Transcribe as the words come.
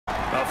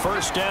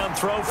first down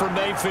throw for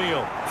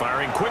Mayfield.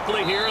 Firing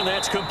quickly here, and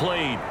that's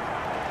complete.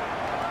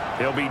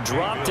 He'll be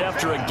dropped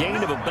after a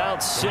gain of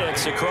about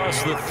 6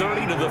 across the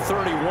 30 to the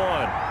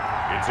 31.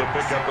 It's a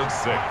pickup of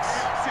 6.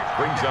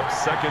 Brings up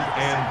 2nd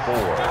and 4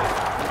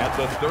 at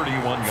the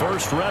 31-yard.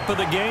 First rep of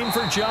the game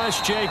for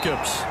Josh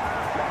Jacobs.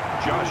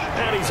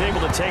 And he's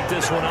able to take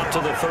this one up to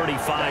the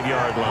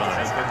 35-yard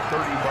line. At the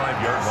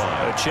 35-yard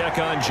line. A check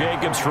on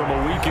Jacobs from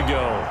a week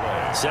ago.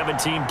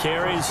 17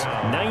 carries,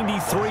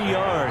 93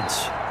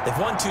 yards. They've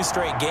won 2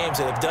 straight games,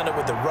 and they've done it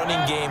with the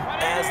running game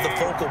as the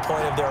focal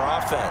point of their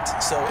offense.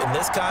 So in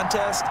this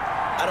contest,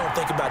 I don't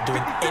think about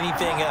doing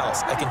anything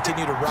else. I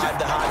continue to ride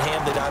the hot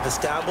hand that I've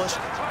established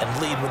and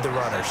lead with the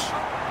runners.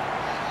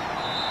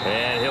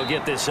 And he'll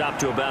get this up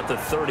to about the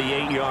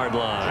 38-yard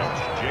line.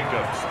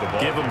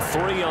 Give him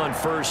 3 on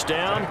first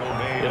down.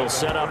 It'll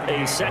set up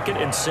a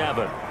 2nd and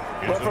 7.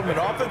 Well, from an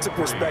offensive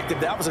perspective,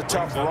 that was a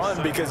tough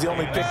run because he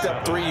only picked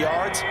up 3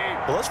 yards.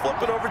 But let's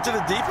flip it over to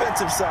the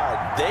defensive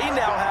side. They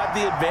now have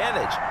the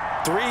advantage.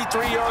 3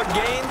 3-yard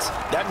gains.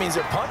 That means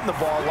they're punting the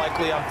ball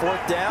likely on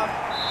 4th down.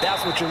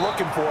 That's what you're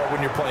looking for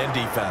when you're playing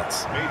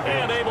defense.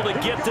 And able to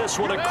get this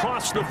one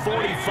across the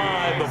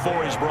 45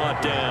 before he's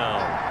brought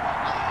down.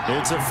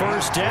 It's a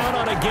first down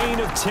on a gain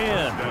of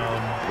 10.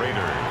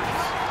 Raiders.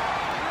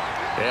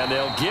 And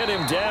they'll get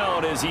him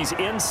down as he's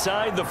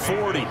inside the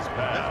 40.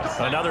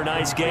 Another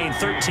nice gain,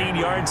 13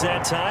 yards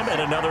that time,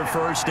 and another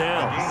first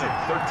down.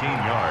 13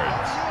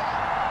 yards.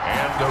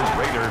 And the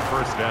Raiders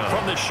first down.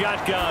 From the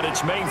shotgun,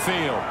 it's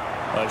Mayfield.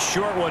 A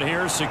short one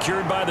here,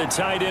 secured by the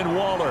tight end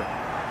Waller.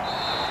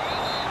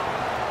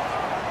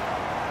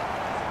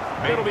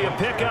 It'll be a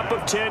pickup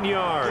of 10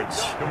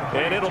 yards.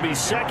 And it'll be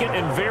 2nd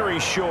and very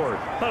short.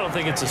 I don't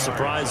think it's a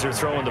surprise they're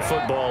throwing the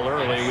football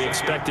early. We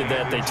expected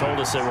that. They told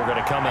us they were going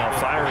to come out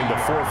firing the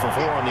 4 for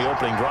 4 on the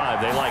opening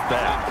drive. They like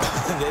that.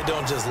 They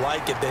don't just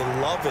like it, they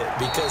love it,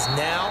 because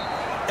now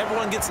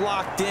everyone gets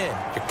locked in.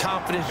 Your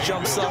confidence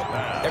jumps up.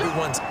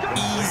 Everyone's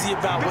easy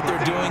about what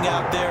they're doing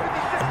out there.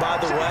 And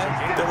by the way,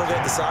 they're looking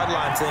at the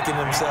sideline thinking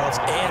to themselves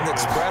and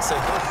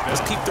expressing,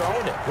 let's keep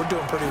throwing it. We're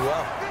doing pretty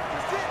well.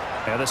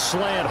 And a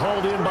slant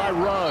hauled in by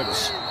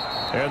Ruggs.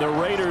 And the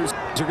Raiders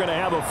are going to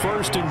have a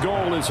 1st and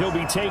goal as he'll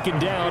be taken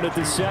down at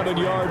the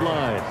 7-yard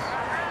line.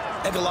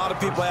 I think a lot of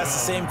people ask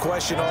the same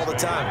question all the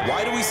time.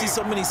 Why do we see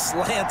so many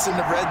slants in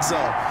the red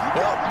zone?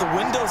 Well, the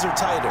windows are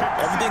tighter.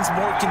 Everything's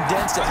more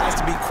condensed. It has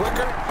to be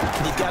quicker,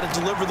 and you've got to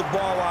deliver the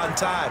ball on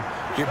time.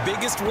 Your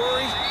biggest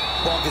worry?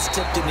 Ball gets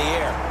tipped in the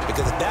air,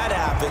 because if that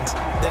happens,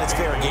 then it's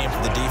fair game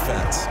for the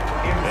defense.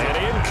 And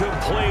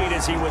incomplete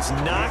as he was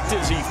knocked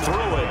as he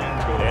threw it,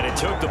 and it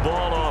took the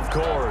ball off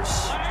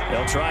course.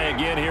 They'll try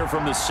again here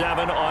from the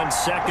 7 on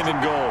 2nd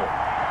and goal.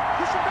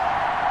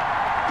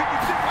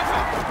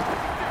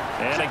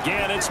 And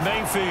again, it's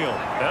Mayfield.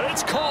 And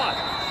it's caught.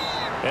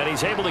 And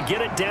he's able to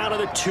get it down to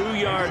the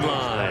 2-yard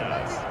line.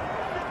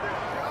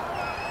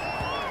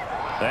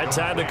 That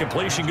time the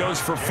completion goes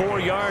for 4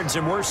 yards,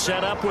 and we're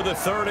set up with a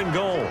 3rd and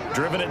goal.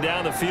 Driven it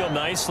down the field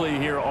nicely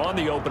here on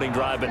the opening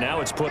drive, but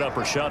now it's put up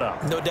or shut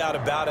up. No doubt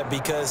about it,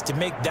 because to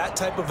make that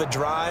type of a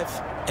drive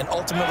and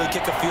ultimately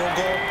kick a field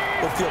goal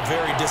will feel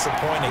very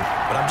disappointing.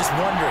 But I'm just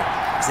wondering,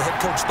 is the head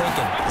coach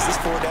thinking, is this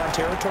 4-down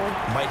territory?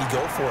 Might he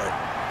go for it?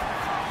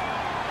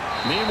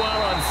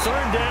 Meanwhile, on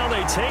 3rd down,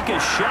 they take a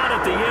shot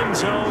at the end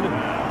zone,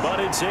 but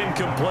it's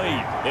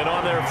incomplete. And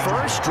on their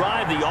first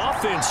drive, the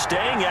offense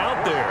staying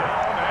out there.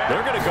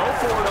 They're going to go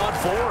for it on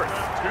 4th.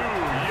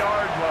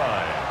 2-yard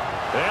line.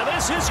 And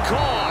this is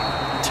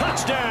caught.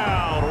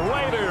 Touchdown,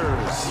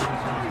 Raiders.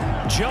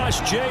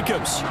 Josh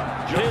Jacobs,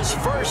 his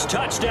first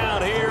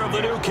touchdown here of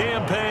the new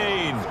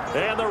campaign.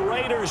 And the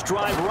Raiders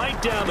drive right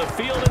down the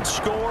field and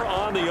score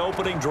on the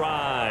opening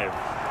drive.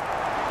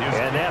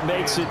 And that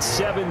makes it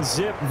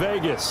 7-zip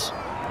Vegas.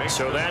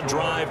 So that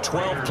drive,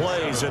 12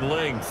 plays in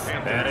length.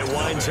 And it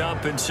winds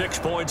up in 6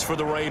 points for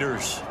the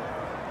Raiders.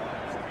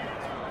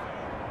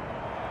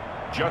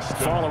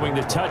 Following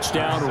the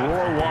touchdown,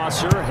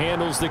 Rohrwasser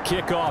handles the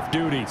kickoff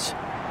duties.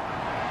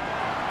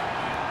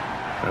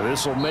 Now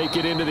this will make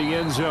it into the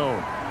end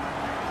zone.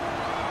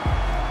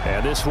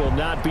 And this will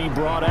not be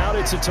brought out.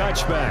 It's a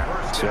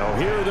touchback. So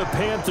here are the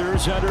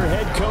Panthers under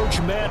head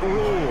coach Matt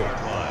Rule.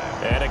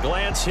 And a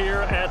glance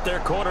here at their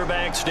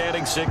quarterback,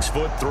 standing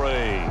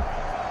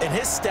 6'3". In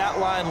his stat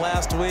line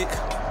last week,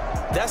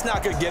 that's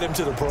not going to get him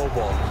to the Pro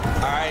Bowl.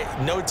 All right,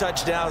 no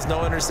touchdowns, no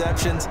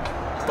interceptions,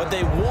 but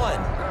they won.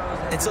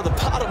 And so the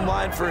bottom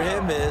line for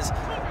him is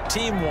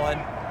team won,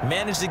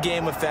 managed the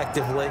game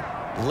effectively,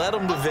 led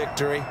them to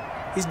victory.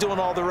 He's doing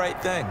all the right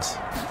things.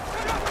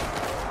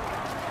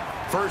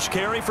 First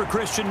carry for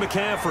Christian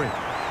McCaffrey.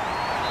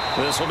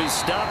 This will be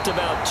stopped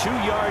about 2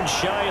 yards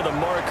shy of the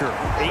marker.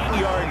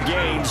 8-yard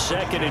gain,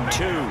 2nd and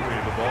 2.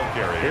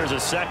 Here's a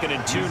 2nd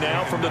and 2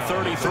 now from the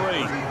 33.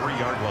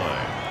 3-yard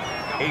line.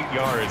 8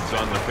 yards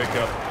on the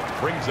pickup.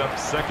 Brings up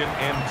 2nd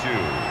and 2.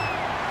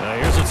 Now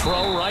here's a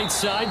throw right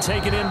side,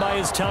 taken in by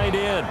his tight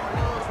end.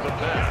 The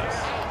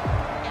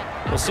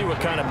pass. We'll see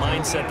what kind of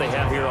mindset they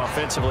have here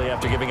offensively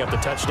after giving up the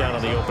touchdown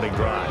on the opening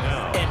drive.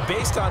 And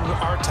based on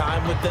our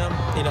time with them,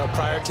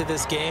 prior to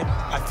this game,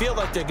 I feel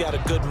like they've got a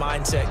good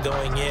mindset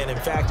going in. In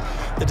fact,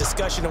 the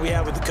discussion that we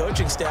had with the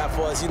coaching staff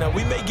was,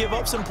 we may give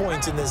up some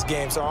points in this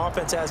game, so our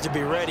offense has to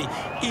be ready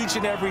each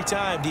and every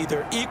time to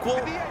either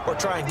equal or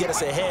try and get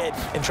us ahead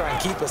and try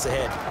and keep us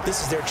ahead.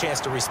 This is their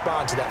chance to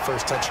respond to that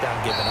first touchdown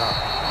given up.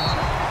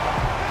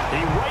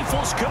 He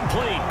rifles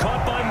complete,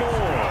 caught by Moore.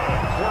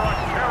 For a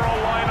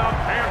Carolina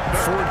Panther.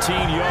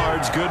 14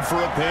 yards, good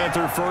for a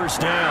Panther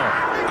first down.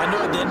 I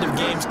know at the end of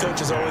games,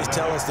 coaches always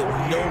tell us that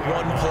no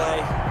one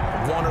play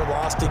won or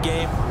lost a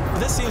game. But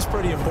this seems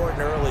pretty important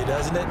early,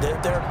 doesn't it?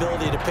 Their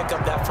ability to pick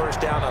up that first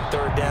down on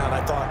third down,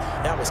 I thought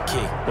that was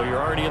key. Well,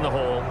 you're already in the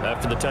hole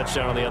after the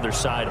touchdown on the other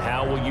side.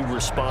 How will you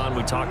respond?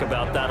 We talk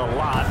about that a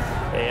lot,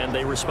 and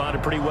they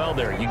responded pretty well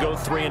there. You go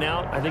 3 and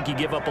out, I think you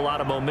give up a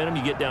lot of momentum.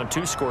 You get down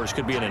 2 scores,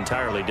 could be an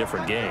entirely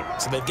different game.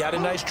 So they've got a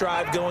nice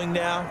drive going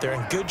now. They're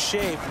in good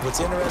shape. What's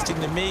interesting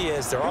to me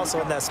is they're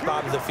also in that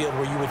spot of the field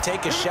where you would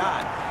take a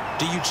shot.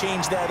 Do you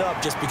change that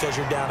up just because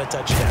you're down a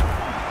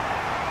touchdown?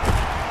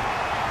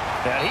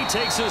 And he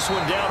takes this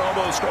one down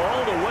almost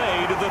all the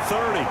way to the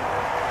 30.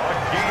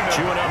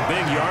 Chewing up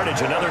big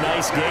yardage. Another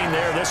nice gain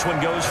there. This one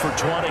goes for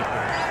 20.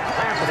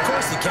 Of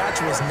course, the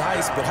catch was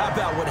nice, but how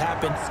about what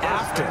happened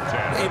after?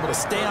 Able to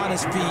stay on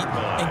his feet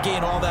and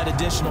gain all that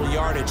additional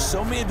yardage.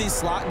 So many of these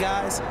slot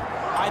guys,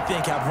 I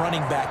think, have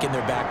running back in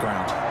their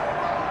background.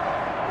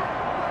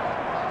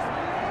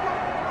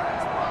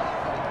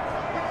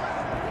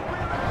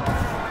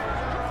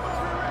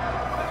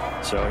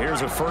 So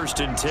here's a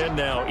 1st and 10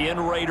 now in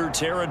Raider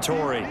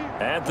territory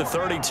at the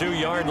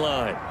 32-yard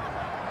line.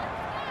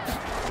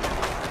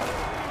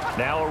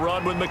 Now a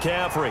run with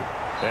McCaffrey.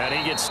 And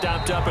he gets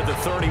stopped up at the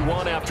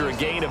 31 after a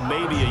gain of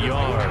maybe a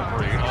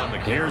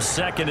yard. Here's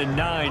 2nd and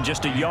 9,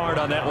 just a yard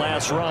on that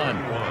last run.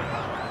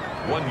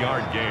 1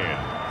 yard gain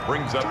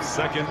brings up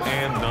 2nd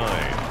and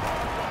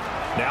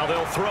 9. Now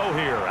they'll throw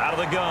here out of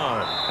the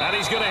gun. And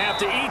he's going to have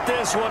to eat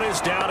this one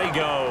as down he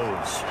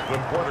goes. The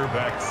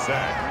quarterback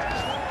sacked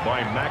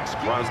by Max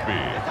Crosby.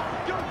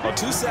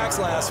 2 sacks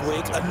last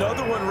week,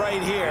 another one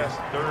right here.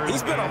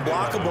 He's been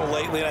unblockable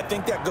lately, and I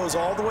think that goes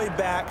all the way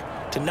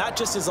back to not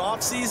just his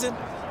offseason,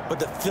 but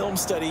the film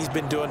study he's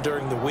been doing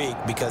during the week,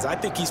 because I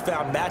think he's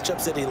found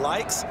matchups that he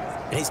likes,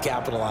 and he's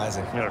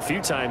capitalizing. A few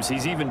times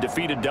he's even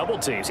defeated double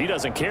teams. He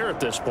doesn't care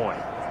at this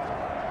point.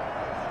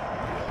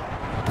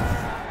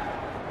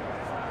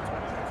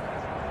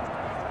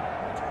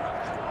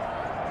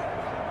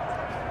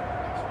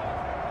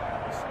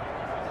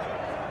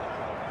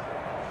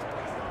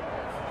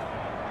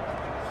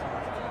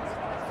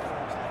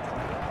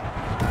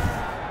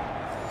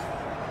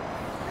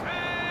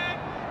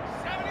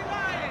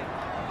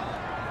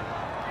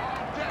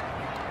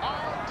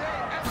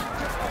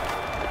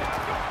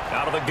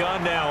 The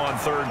gun now on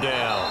 3rd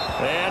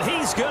down. And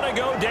he's going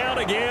to go down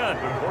again.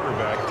 The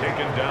quarterback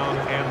taken down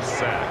and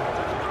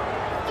sacked.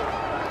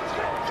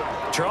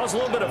 Charles, a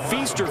little bit of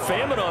feast or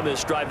famine on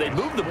this drive. They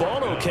moved the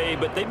ball okay,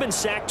 but they've been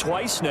sacked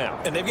twice now.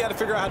 And they've got to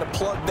figure out how to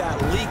plug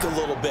that leak a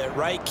little bit,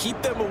 right?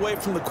 Keep them away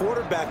from the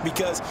quarterback,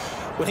 because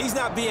when he's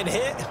not being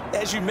hit,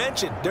 as you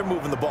mentioned, they're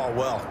moving the ball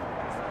well.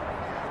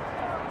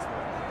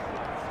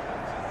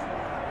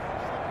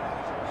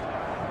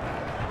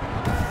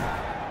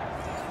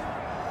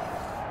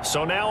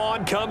 So now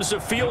on comes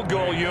the field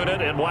goal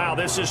unit, and wow,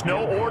 this is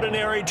no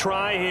ordinary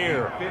try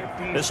here.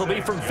 This will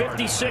be from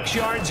 56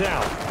 yards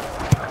out.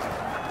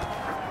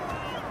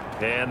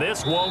 And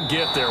this won't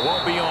get there,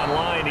 won't be on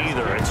line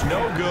either. It's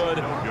no good,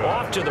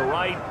 off to the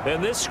right,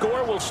 and this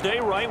score will stay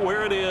right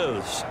where it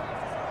is.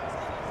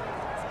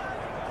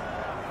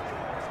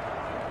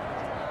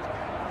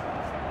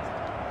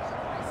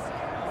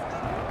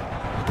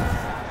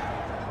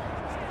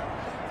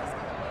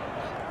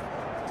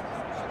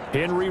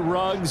 Henry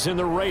Ruggs and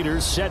the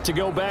Raiders set to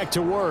go back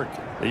to work.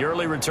 The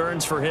early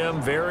returns for him,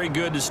 very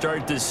good to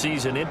start this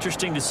season.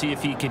 Interesting to see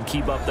if he can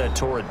keep up that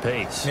torrid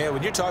pace. Yeah,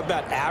 when you're talking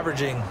about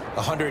averaging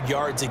 100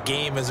 yards a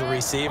game as a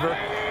receiver,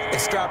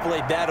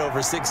 extrapolate that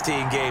over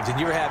 16 games, and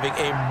you're having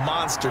a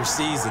monster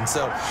season.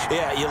 So,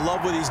 yeah, you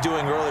love what he's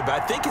doing early, but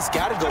I think it's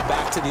got to go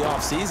back to the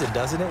offseason,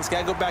 doesn't it? It's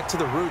got to go back to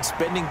the roots,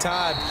 spending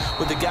time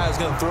with the guy who's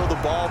going to throw the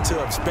ball to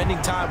him, spending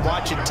time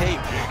watching tape,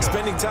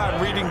 spending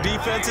time reading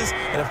defenses,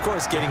 and, of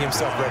course, getting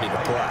himself ready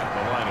to play.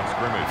 The line of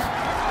scrimmage.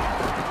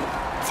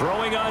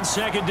 Throwing on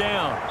 2nd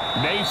down,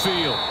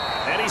 Mayfield.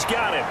 And he's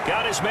got him.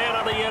 Got his man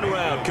on the end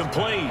route.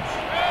 Complete.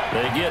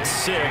 They get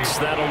 6.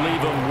 That'll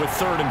leave them with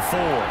 3rd and 4.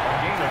 A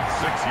gain of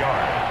 6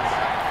 yards.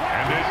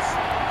 And it's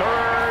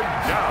 3rd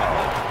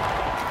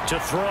down. To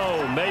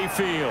throw,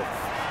 Mayfield.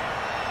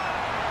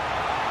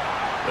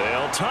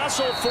 They'll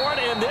tussle for it,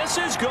 and this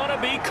is going to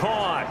be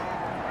caught.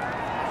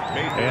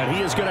 And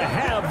he is going to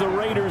have the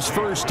Raiders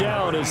first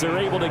down as they're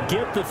able to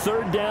get the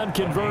 3rd down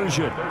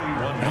conversion.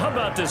 How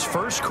about this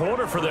first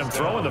quarter for them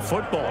throwing the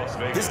football?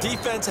 This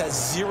defense has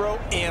 0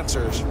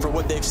 answers for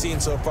what they've seen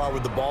so far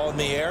with the ball in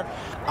the air.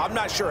 I'm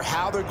not sure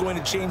how they're going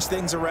to change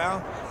things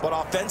around, but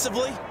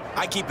offensively,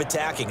 I keep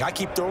attacking. I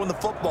keep throwing the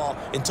football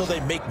until they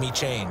make me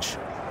change.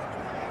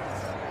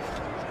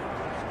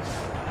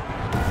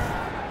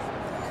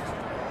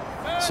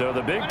 So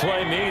the big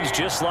play means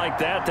just like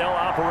that, they'll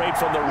operate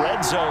from the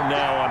red zone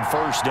now on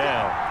first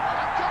down.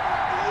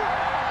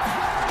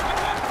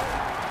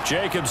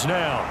 Jacobs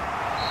now.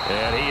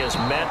 And he is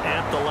met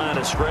at the line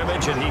of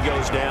scrimmage, and he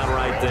goes down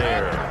right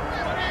there.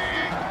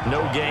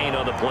 No gain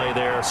on the play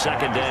there,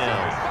 second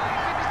down.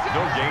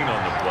 No gain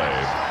on the play.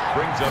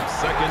 Brings up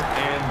 2nd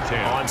and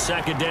 10. On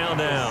second down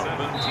now,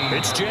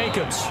 it's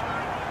Jacobs.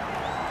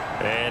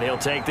 And he'll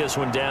take this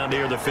one down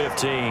near the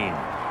 15.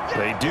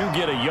 They do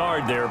get a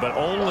yard there, but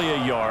only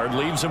a yard.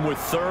 Leaves them with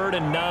 3rd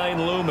and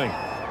 9 looming.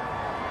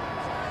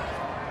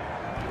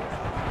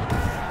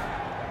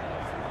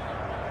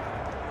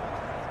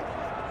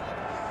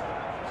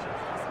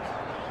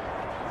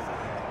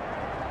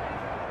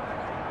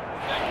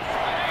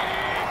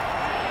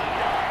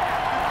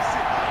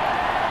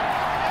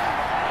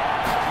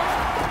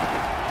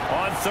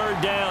 On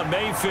 3rd down,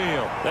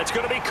 Mayfield. That's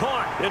going to be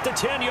caught at the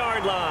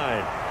 10-yard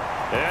line.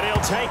 And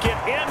he'll take it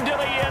into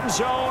the end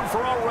zone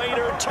for a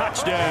Raider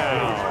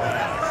touchdown.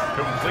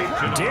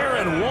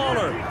 Darren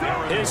Waller,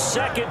 his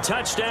 2nd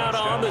touchdown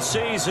on the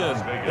season.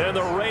 And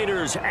the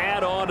Raiders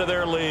add on to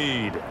their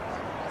lead.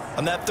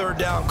 On that 3rd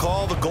down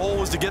call, the goal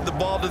was to get the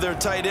ball to their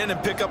tight end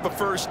and pick up a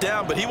first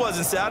down, but he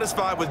wasn't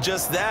satisfied with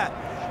just that.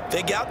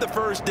 They got the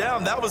first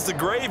down. That was the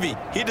gravy.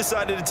 He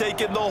decided to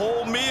take in the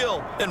whole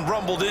meal and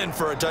rumbled in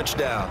for a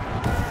touchdown.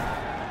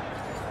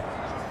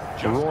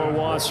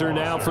 Rohrwasser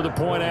now for the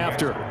point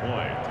after.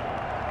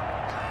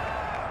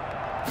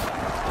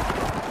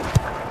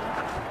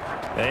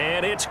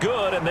 And it's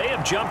good, and they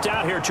have jumped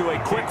out here to a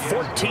quick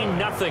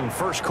 14-0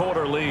 first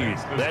quarter lead.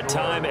 That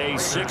time a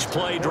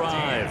 6-play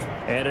drive.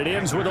 And it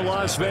ends with a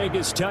Las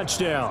Vegas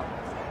touchdown.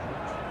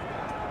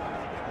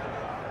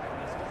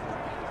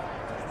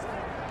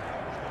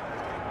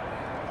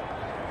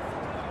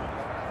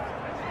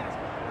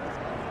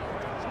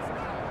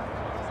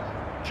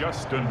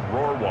 Justin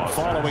Rohrwasser.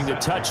 Following the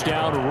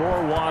touchdown,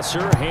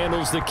 Rohrwasser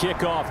handles the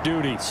kickoff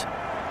duties.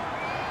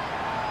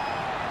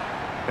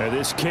 And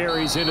this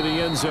carries into the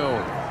end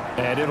zone.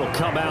 And it'll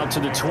come out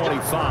to the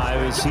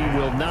 25 as he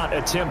will not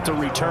attempt to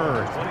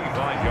return.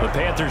 The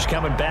Panthers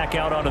coming back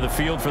out onto the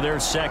field for their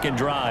 2nd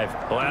drive.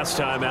 Last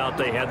time out,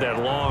 they had that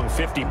long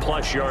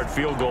 50-plus yard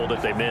field goal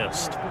that they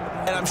missed.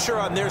 And I'm sure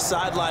on their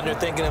sideline they're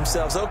thinking to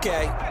themselves,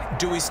 okay,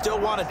 do we still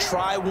want to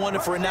try one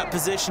if we're in that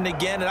position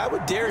again? And I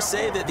would dare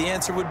say that the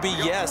answer would be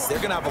yes. They're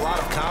going to have a lot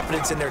of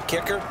confidence in their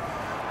kicker.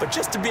 But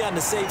just to be on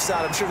the safe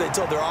side, I'm sure they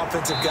told their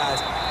offensive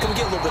guys, can we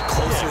get a little bit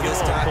closer this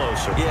time?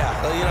 Closer. Yeah,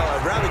 you know,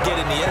 I'd rather get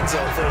in the end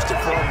zone first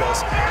and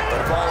foremost. But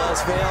if all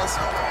else fails,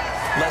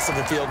 less of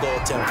a field goal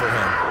attempt for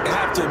him. I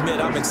have to admit,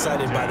 I'm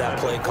excited by that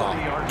play call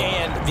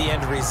and the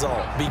end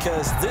result,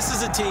 because this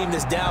is a team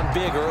that's down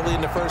big early in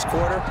the first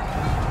quarter,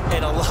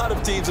 and a lot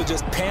of teams will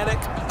just panic,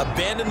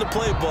 abandon the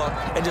playbook,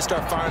 and just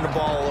start firing the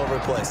ball all over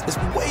the place. It's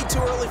way too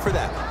early for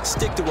that.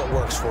 Stick to what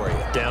works for you.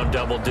 Down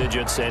double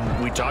digits,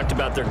 and we talked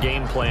about their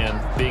game plan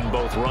being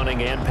both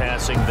running and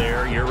passing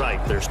there. You're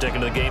right. They're sticking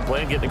to the game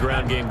plan, getting the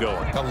ground game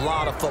going. A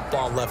lot of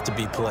football left to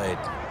be played.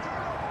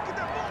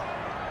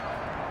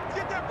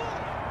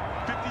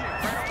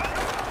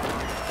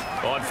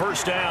 On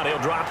first down, he'll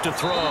drop to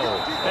throw.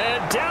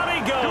 And down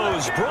he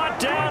goes. Brought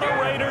down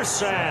a Raider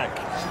sack.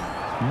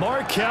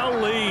 Markel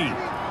Lee.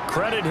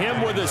 Credit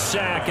him with a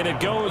sack, and it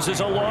goes as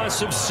a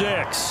loss of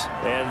 6.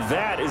 And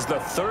that is the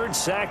 3rd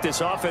sack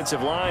this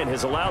offensive line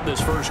has allowed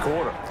this first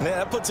quarter. Man,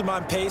 that puts him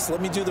on pace.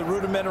 Let me do the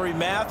rudimentary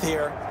math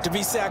here. To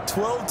be sacked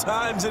 12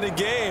 times in a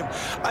game.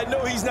 I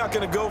know he's not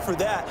going to go for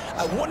that.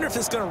 I wonder if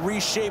it's going to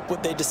reshape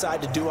what they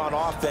decide to do on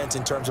offense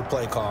in terms of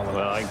play calling.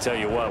 Well, I can tell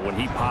you what, when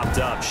he popped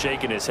up,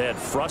 shaking his head,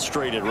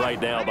 frustrated right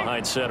now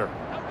behind center.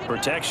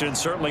 Protection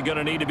certainly going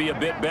to need to be a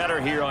bit better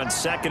here on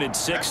 2nd and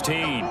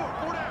 16.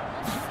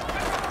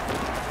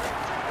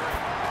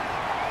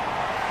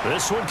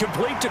 This one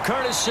complete to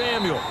Curtis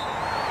Samuel.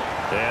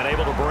 And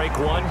able to break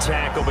one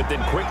tackle, but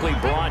then quickly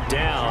brought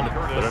down.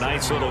 But a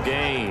nice little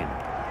gain.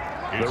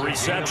 The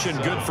reception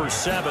good for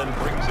 7.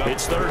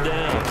 It's 3rd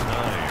down.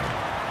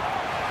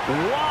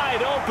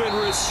 Wide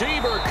open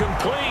receiver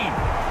complete.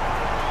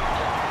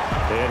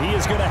 And he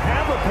is going to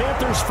have a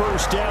Panthers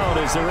first down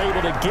as they're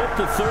able to get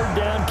the 3rd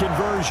down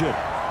conversion.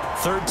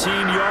 13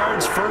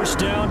 yards, first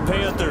down,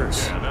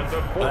 Panthers.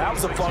 Well, that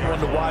was a fun one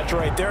to watch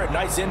right there. A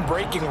nice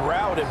in-breaking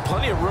route and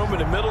plenty of room in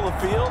the middle of the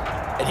field.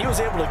 And he was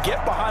able to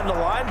get behind the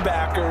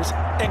linebackers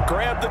and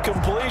grab the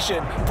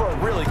completion for a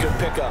really good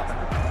pickup.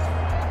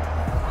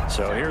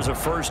 So here's a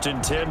 1st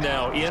and 10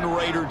 now in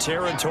Raider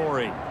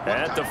territory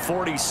at the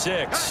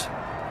 46.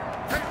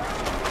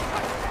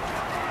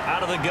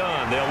 Out of the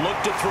gun, they'll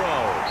look to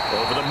throw.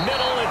 Over the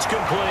middle, it's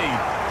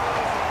complete.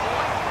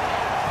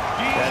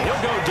 And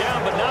he'll go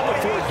down, but not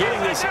before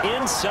getting this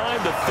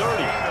inside the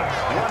 30.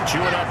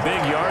 Chewing up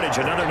big yardage.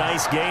 Another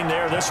nice gain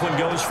there. This one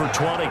goes for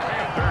 20.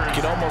 You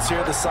can almost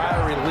hear the sigh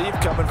of relief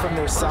coming from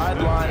their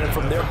sideline and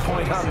from their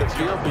point on the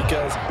field,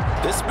 because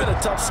this has been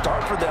a tough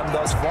start for them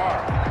thus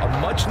far. A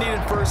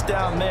much-needed first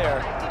down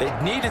there. They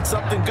needed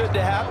something good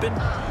to happen.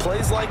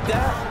 Plays like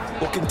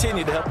that will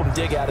continue to help them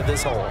dig out of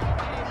this hole.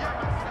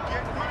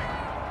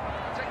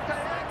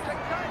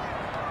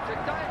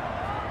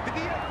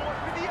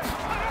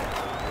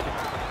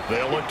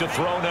 They'll look to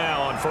throw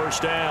now on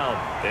first down.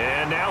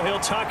 And now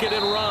he'll tuck it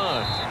and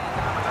run.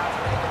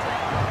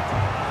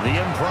 The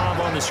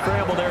improv on the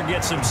scramble there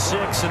gets him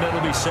 6, and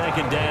it'll be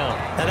second down.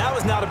 And that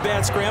was not a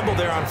bad scramble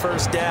there on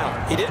first down.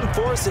 He didn't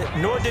force it,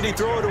 nor did he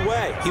throw it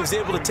away. He was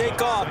able to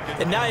take off,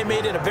 and now he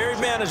made it a very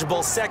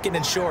manageable second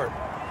and short.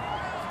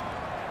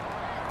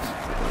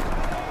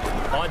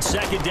 On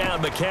second down,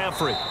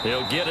 McCaffrey.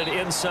 He'll get it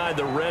inside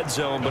the red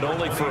zone, but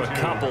only for a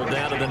couple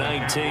down to the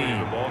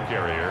 19.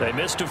 They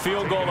missed a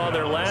field goal on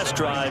their last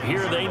drive.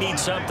 Here they need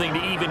something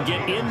to even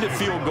get into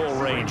field goal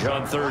range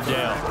on third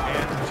down.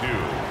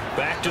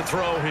 Back to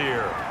throw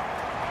here.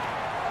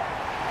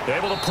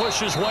 Able to push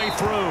his way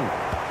through.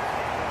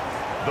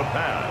 The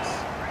pass.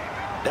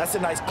 That's a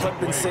nice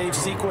clip and save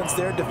sequence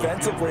there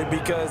defensively,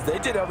 because they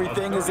did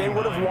everything as they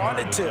would have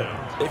wanted to.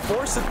 They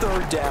forced the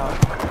third down,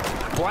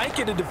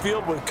 blanketed the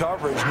field with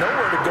coverage,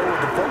 nowhere to go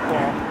with the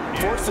football,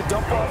 forced the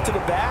dump off to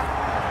the back,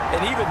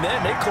 and even then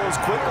they closed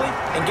quickly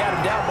and got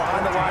him down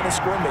behind the line of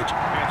scrimmage.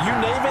 You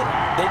name it,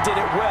 they did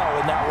it well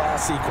in that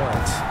last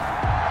sequence.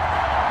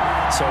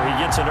 So he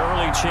gets an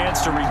early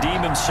chance to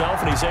redeem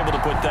himself, and he's able to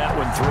put that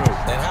one through.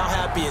 And how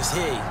happy is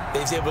he?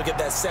 He's able to get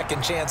that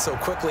second chance so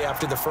quickly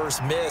after the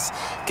first miss,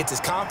 gets his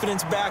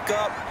confidence back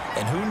up,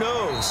 and who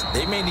knows,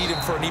 they may need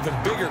him for an even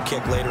bigger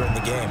kick later in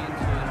the game.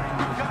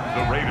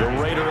 The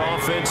Raider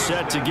offense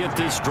set to get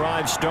this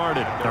drive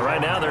started. Now,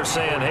 right now they're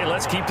saying, hey,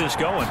 let's keep this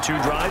going.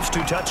 2 drives,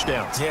 2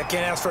 touchdowns. Yeah,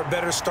 can't ask for a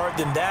better start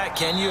than that,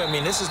 can you? I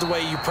mean, this is the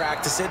way you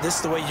practice it. This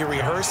is the way you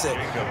rehearse it.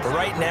 But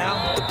right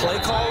now, the play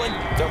calling,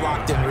 they're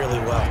locked in really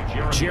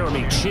well.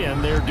 Jeremy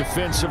Chin there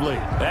defensively.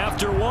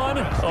 After one,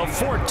 a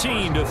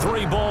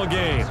 14-3 ball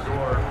game.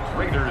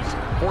 Raiders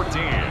 14,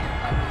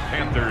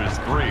 Panthers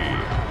 3.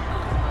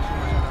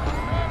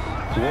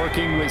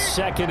 Working with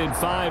 2nd and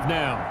 5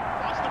 now.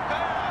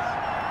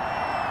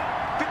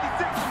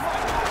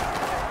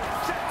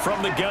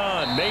 From the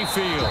gun,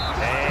 Mayfield,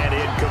 and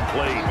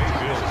incomplete.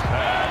 Mayfield's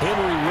pass.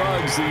 Henry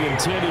Ruggs, the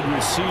intended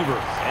receiver,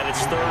 and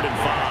it's 3rd and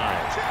 5.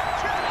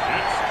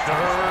 It's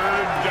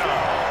 3rd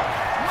down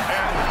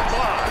and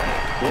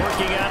 5.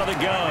 Working out of the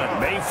gun,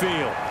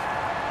 Mayfield.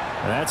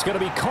 That's going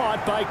to be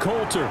caught by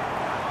Coulter.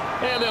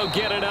 And they'll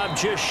get it up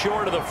just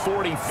short of the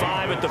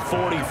 45 at the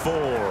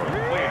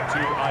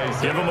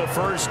 44. Give them a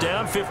first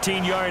down,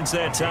 15 yards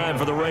that time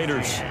for the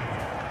Raiders.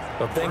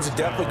 Well, things are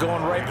definitely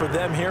going right for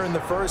them here in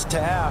the first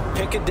half.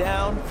 Pick a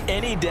down,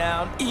 any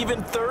down,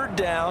 even third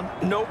down,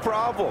 no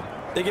problem.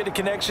 They get a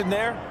connection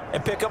there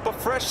and pick up a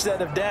fresh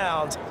set of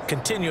downs,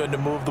 continuing to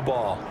move the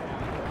ball.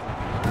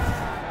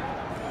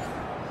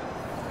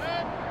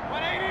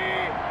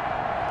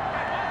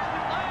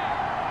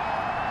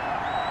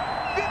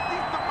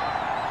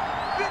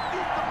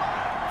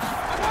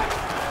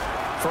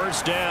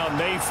 First down,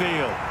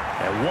 Mayfield.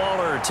 And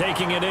Waller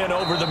taking it in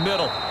over the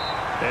middle.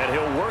 And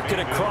he'll work it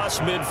across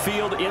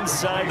midfield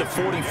inside the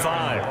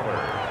 45.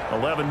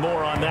 11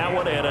 more on that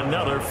one, and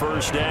another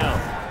first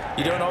down.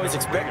 You don't always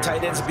expect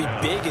tight ends to be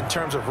big in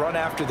terms of run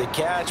after the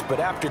catch, but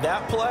after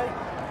that play,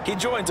 he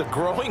joins a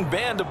growing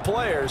band of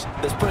players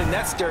that's putting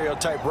that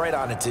stereotype right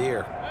on its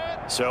ear.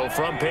 So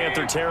from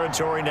Panther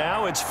territory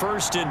now, it's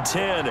 1st and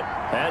 10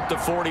 at the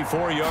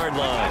 44-yard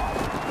line.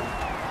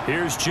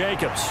 Here's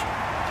Jacobs.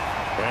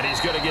 And he's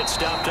going to get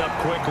stopped up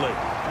quickly.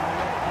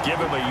 Give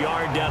him a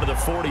yard down to the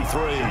 43.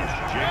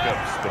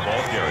 Jacobs, the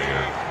ball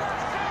carrier.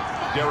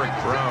 Derek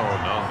Brown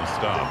on the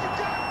stop.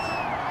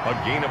 A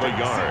gain of a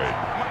yard.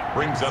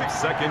 Brings up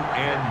 2nd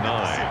and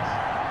 9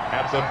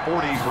 at the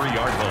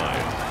 43-yard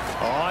line.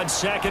 On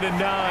 2nd and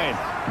 9,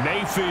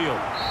 Mayfield.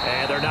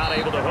 And they're not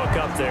able to hook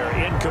up there.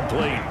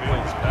 Incomplete.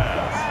 Mayfield's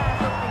pass.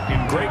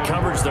 Great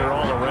coverage there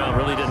all around.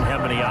 Really didn't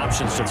have many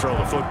options to throw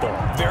the football.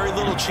 Very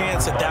little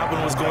chance that that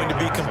one was going to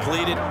be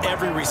completed.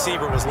 Every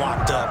receiver was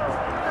locked up.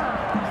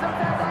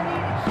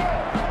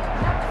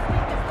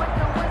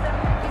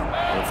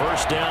 The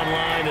first down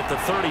line at the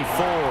 34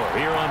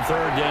 here on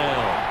 3rd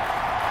down.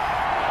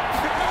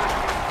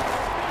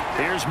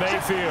 Here's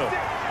Mayfield.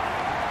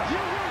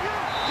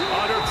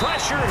 Under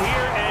pressure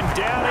here, and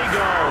down he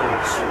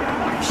goes.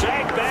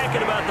 Sacked back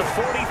at about the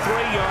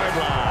 43-yard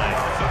line.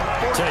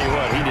 Tell you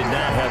what, he did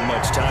not have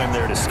much time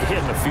there to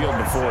scan the field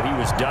before he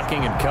was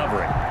ducking and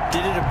covering.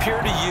 Did it appear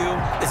to you,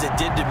 as it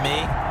did to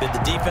me, that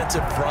the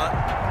defensive front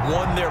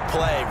won their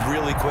play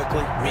really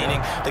quickly? Meaning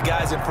the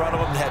guys in front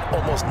of him had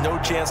almost no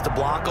chance to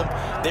block him.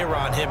 They were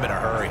on him in a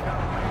hurry.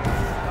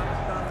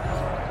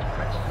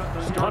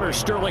 Punter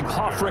Sterling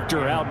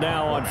Hoffrichter out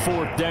now on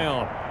 4th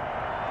down.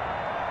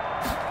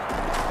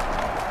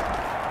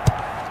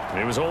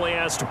 He was only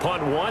asked to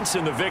punt once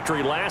in the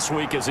victory last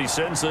week as he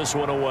sends this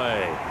one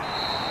away.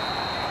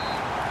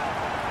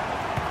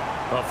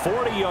 A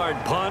 40-yard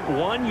punt,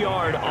 1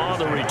 yard on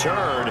the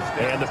return,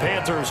 and the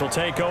Panthers will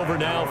take over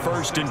now,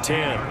 1st and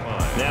 10.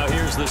 Now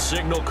here's the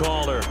signal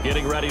caller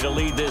getting ready to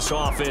lead this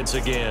offense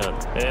again.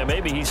 And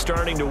maybe he's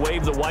starting to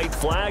wave the white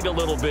flag a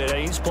little bit.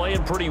 He's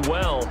playing pretty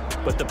well,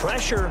 but the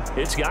pressure,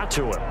 it's got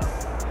to him.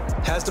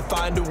 Has to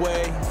find a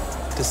way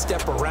to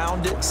step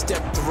around it,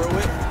 step through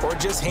it, or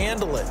just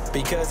handle it.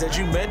 Because as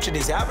you mentioned,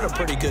 he's having a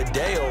pretty good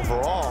day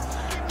overall.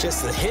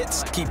 Just the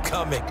hits keep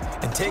coming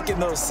and taking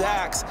those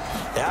sacks.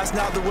 That's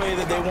not the way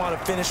that they want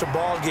to finish a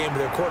ball game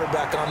with their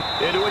quarterback on.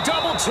 Into a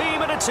double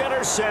team, and it's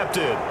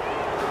intercepted.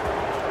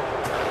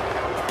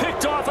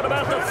 Picked off at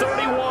about the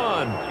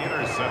 31.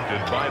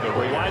 Intercepted by the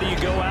Raiders. Why do you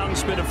go out and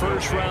spend a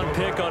first-round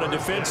pick on a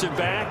defensive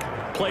back?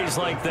 Plays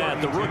like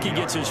that, the rookie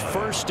gets his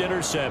first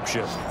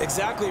interception.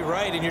 Exactly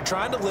right, and you're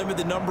trying to limit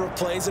the number of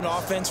plays an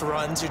offense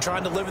runs. You're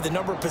trying to limit the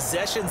number of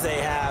possessions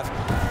they have.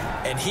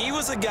 And he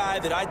was a guy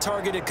that I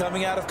targeted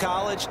coming out of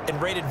college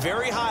and rated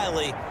very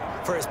highly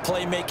for his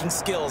playmaking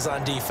skills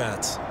on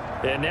defense.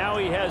 And now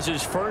he has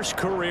his first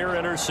career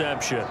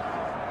interception.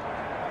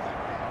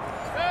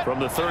 From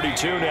the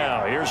 32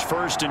 now, here's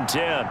 1st and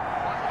 10.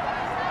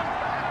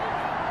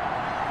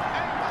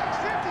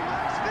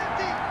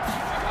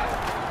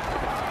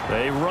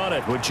 They run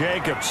it with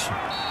Jacobs.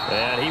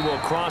 And he will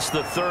cross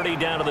the 30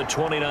 down to the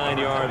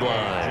 29-yard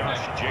line.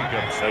 Josh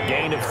Jacobs. A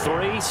gain of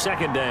 3,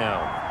 2nd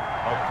down.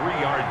 A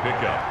 3-yard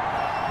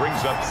pickup.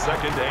 Brings up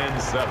 2nd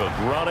and 7.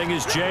 Running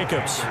is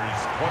Jacobs.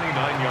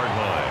 29-yard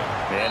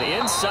line.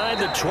 And inside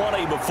the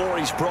 20 before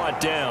he's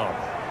brought down.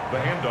 The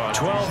handoff.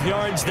 12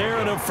 yards there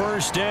and a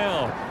 1st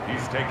down.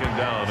 He's taken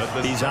down at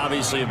the. He's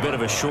obviously a bit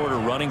of a shorter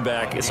running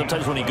back.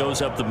 Sometimes when he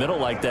goes up the middle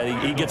like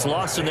that, he gets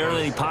lost in there and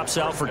then he pops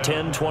out for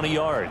 10, 20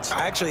 yards.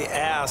 I actually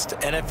asked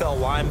NFL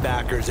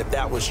linebackers if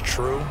that was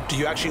true. Do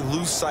you actually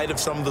lose sight of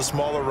some of the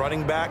smaller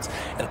running backs?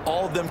 And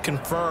all of them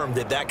confirmed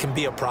that that can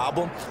be a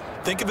problem.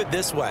 Think of it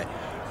this way.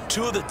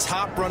 2 of the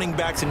top running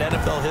backs in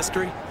NFL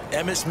history,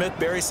 Emmitt Smith,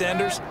 Barry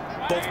Sanders,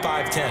 both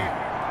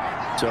 5'10".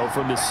 So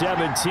from the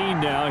 17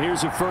 now,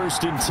 here's a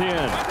 1st and 10.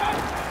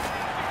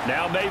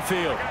 Now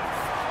Mayfield.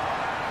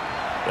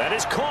 That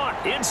is caught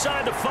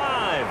inside the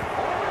 5.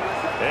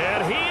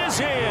 And he is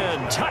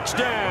in.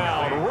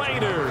 Touchdown,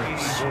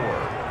 Raiders.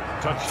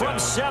 From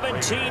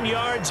 17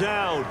 yards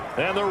out.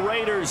 And the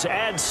Raiders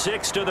add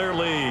 6 to their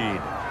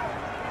lead.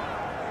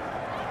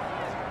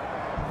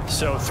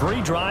 So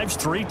 3 drives,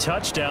 3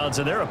 touchdowns,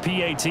 and they're a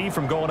PAT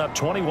from going up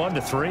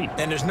 21-3.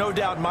 And there's no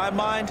doubt in my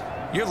mind,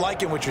 you're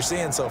liking what you're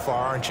seeing so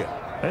far, aren't you?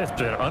 It's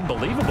been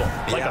unbelievable.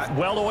 Like a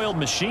well-oiled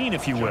machine,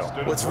 if you will.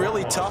 What's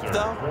really tough,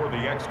 though,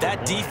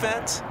 that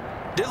defense,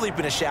 they're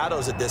leaping the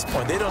shadows at this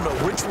point. They don't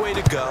know which way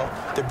to go.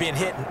 They're being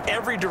hit in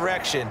every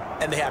direction,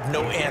 and they have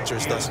no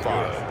answers thus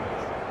far.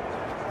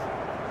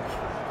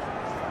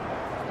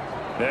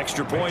 The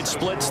extra point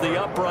splits the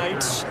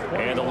uprights,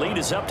 and the lead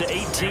is up to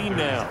 18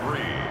 now.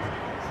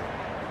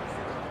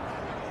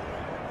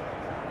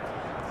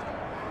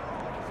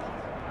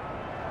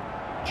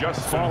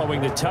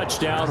 Following the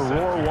touchdown,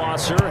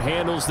 Rohrwasser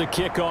handles the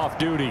kickoff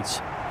duties.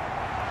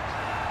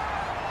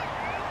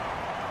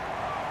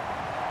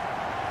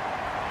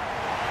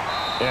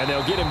 And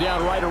they'll get him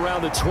down right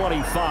around the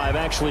 25,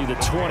 actually the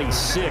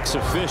 26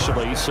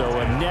 officially, so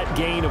a net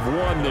gain of 1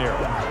 there.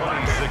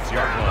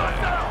 26-yard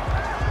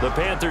line. The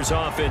Panthers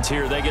offense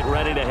here, they get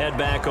ready to head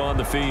back on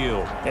the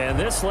field. And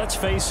this, let's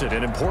face it,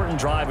 an important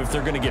drive if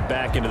they're going to get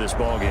back into this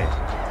ballgame.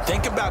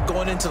 Think about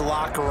going into the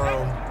locker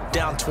room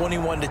down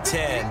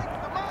 21-10.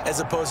 As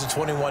opposed to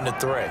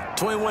 21-3.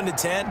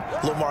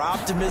 21-10, a little more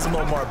optimism, a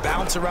little more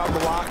bounce around the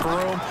locker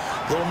room,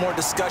 a little more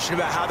discussion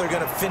about how they're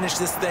going to finish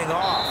this thing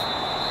off.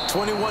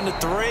 21-3,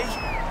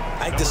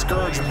 I think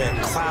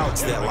discouragement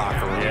clouds that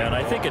locker room. Yeah, and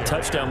I think a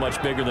touchdown much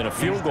bigger than a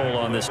field goal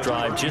on this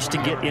drive just to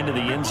get into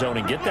the end zone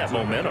and get that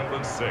momentum.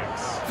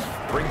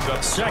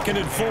 2nd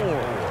and 4.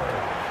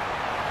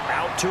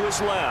 Out to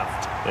his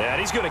left. And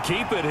he's going to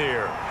keep it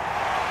here.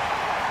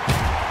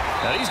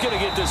 And he's going to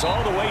get this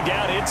all the way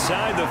down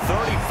inside the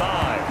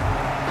 35.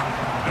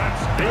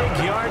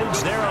 Big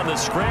yardage there on the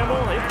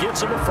scramble. It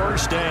gets him a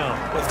 1st down.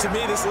 Well, to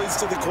me, this leads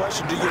to the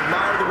question, do you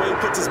admire the way he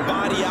puts his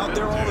body out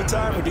there all the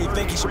time, or do you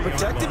think he should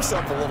protect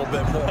himself a little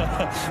bit more?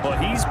 Well,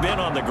 he's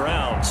been on the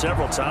ground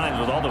several times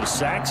with all those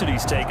sacks that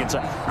he's taken. So,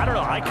 I don't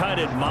know. I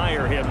kind of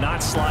admire him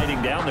not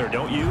sliding down there,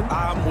 don't you?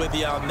 I'm with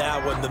you on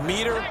that one. The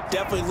meter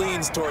definitely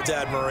leans towards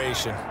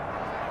admiration.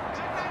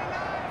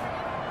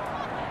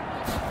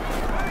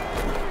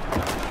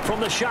 From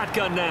the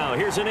shotgun now,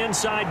 here's an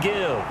inside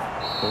give.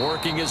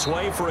 Working his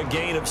way for a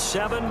gain of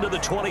 7 to the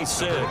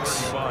 26.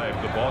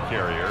 35, the ball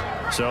carrier.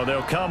 So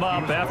they'll come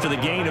up after the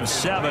gain of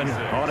 7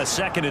 on a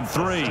 2nd and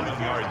 3.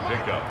 7-yard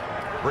pickup.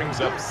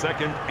 Brings up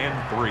 2nd and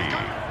 3.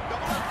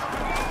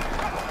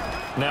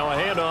 Now a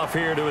handoff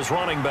here to his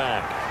running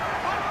back.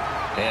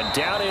 And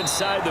down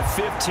inside the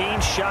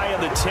 15, shy of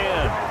the 10.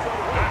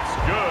 That's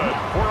good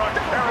for a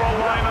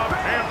Carolina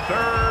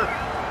Panther.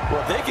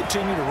 Well, they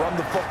continue to run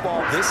the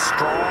football this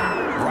strong,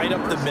 right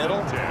up the middle,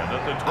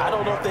 I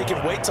don't know if they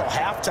can wait till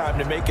halftime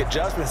to make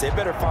adjustments. They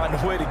better find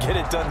a way to get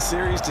it done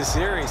series to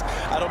series.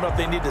 I don't know if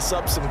they need to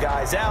sub some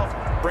guys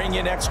out, bring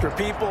in extra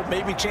people,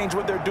 maybe change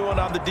what they're doing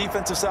on the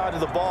defensive side of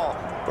the ball.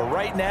 But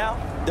right now,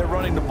 they're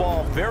running the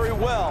ball very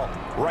well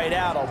right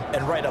at them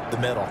and right up the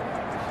middle.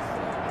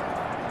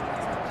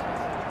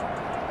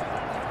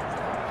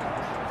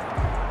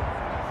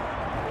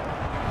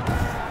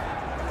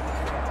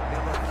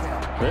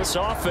 This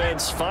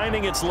offense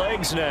finding its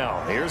legs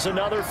now. Here's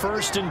another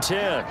 1st and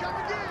 10.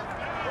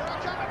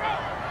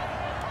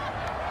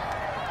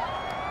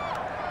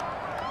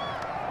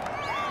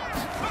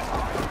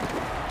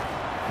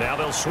 Now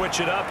they'll switch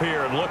it up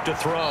here and look to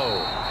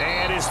throw.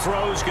 And his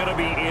throw's going to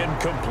be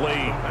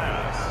incomplete.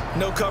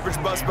 No coverage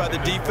bust by the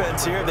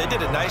defense here. They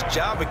did a nice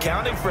job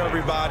accounting for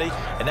everybody,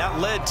 and that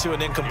led to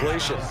an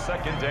incompletion.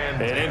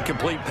 An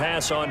incomplete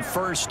pass on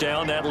 1st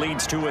down. That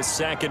leads to a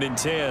 2nd and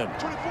 10.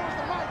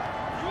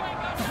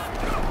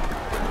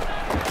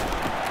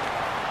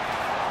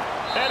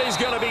 And he's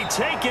going to be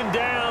taken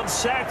down,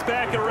 sacked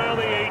back around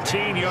the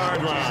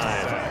 18-yard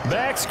line.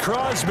 Max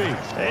Crosby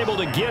able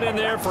to get in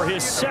there for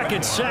his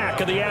 2nd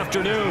sack of the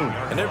afternoon.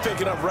 And they're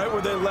picking up right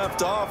where they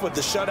left off with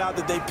the shutout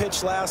that they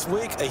pitched last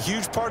week. A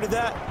huge part of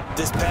that,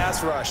 this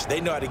pass rush. They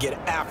know how to get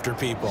after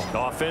people.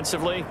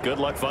 Offensively, good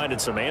luck finding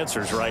some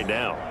answers right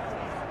now.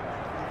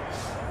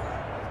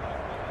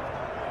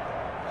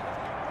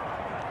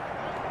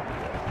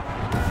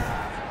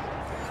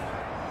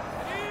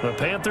 The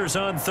Panthers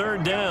on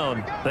 3rd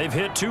down. They've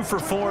hit 2 for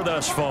 4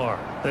 thus far.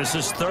 This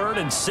is 3rd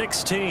and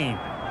 16.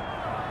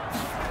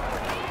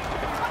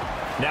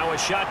 Now a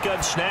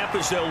shotgun snap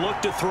as they'll look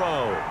to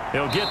throw.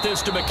 He'll get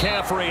this to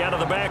McCaffrey out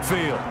of the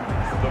backfield.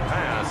 The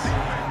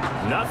pass.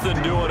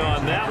 Nothing doing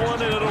on that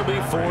one, and it'll be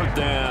 4th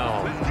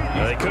down.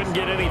 They couldn't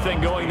get anything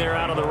going there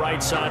out of the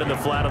right side in the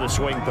flat of the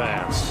swing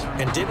pass.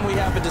 And didn't we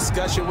have a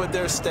discussion with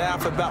their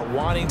staff about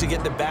wanting to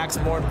get the backs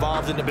more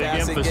involved in the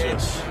passing game?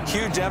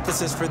 Huge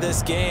emphasis for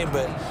this game,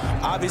 but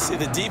obviously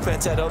the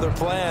defense had other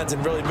plans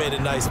and really made a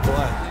nice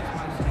play.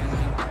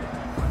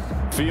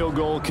 Field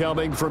goal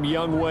coming from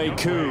Younghoe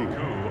Koo.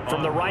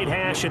 From the right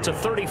hash, it's a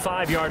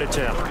 35-yard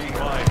attempt.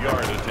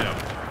 35-yard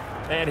attempt.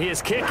 And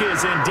his kick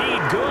is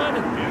indeed good.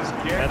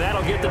 And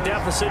that'll get the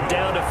deficit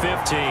down to 15.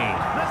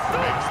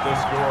 Makes the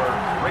score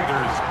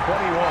Raiders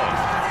 21,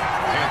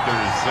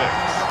 Panthers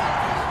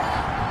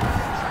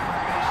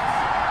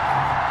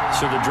 6.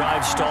 So the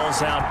drive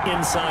stalls out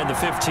inside the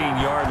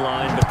 15-yard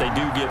line, but they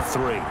do get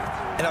 3.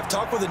 And I've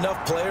talked with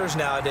enough players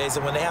nowadays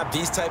that when they have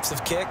these types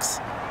of kicks,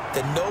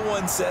 that no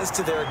one says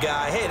to their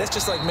guy, hey, that's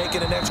just like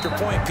making an extra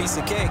point, piece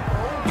of cake.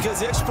 Because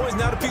the extra point is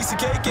not a piece of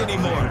cake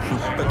anymore.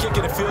 But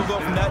kicking a field goal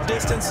from that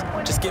distance,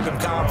 just give him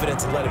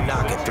confidence and let him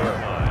knock it through.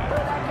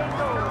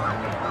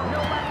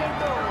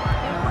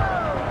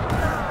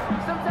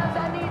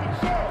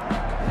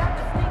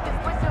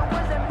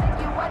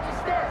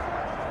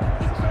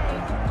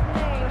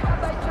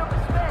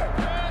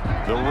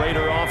 The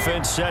Raider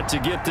offense set to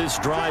get this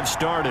drive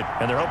started,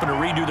 and they're hoping to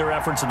redo their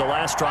efforts in the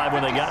last drive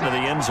when they got into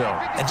the end zone.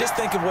 And just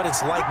think of what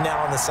it's like now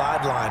on the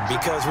sideline,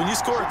 because when you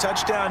score a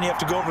touchdown, you have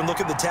to go over and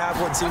look at the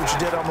tablet and see what you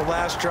did on the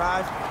last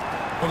drive.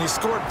 When you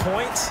scored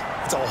points,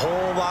 it's a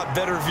whole lot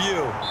better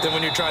view than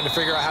when you're trying to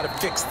figure out how to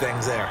fix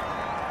things there.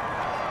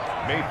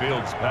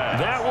 Mayfield's pass.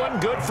 That one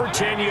good for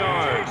 10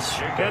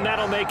 yards, and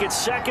that'll make it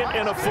 2nd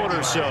and a foot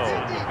or so.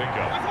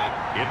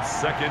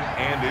 It's 2nd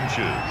and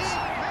inches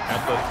at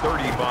the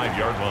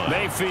 35-yard line.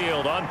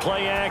 Mayfield on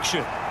play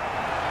action.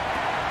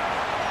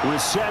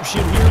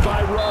 Reception here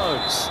by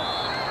Ruggs.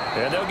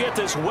 And they'll get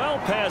this well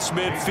past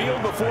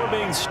midfield before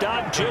being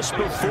stopped just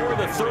before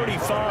the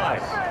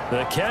 35.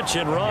 The catch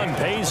and run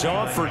pays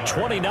off for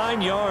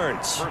 29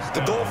 yards.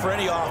 The goal for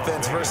any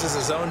offense versus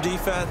his own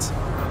defense,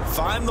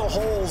 find the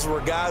holes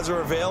where guys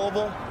are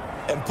available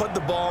and put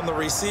the ball on the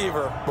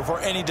receiver before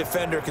any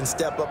defender can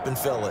step up and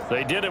fill it.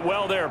 They did it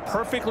well there.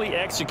 Perfectly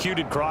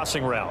executed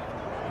crossing route.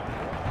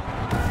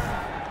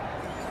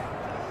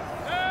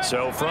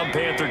 So from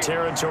Panther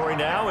territory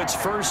now, it's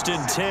 1st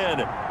and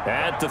 10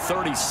 at the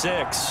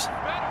 36.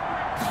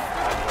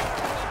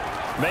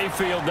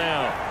 Mayfield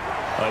now.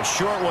 A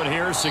short one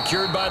here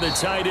secured by the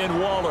tight end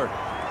Waller.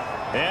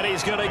 And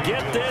he's going to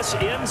get this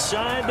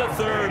inside the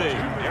 30.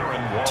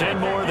 10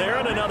 more there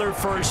and another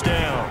 1st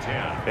down.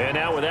 And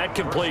now with that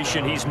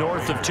completion, he's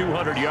north of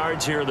 200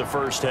 yards here in the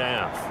first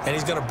half. And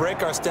he's going to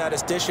break our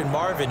statistician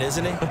Marvin,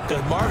 isn't he?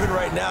 Because Marvin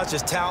right now is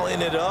just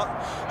tallying it up.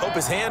 Hope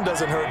his hand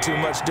doesn't hurt too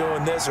much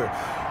doing this or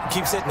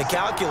keeps hitting the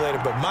calculator.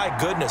 But my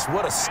goodness,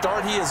 what a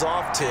start he is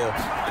off to.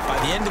 By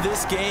the end of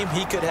this game,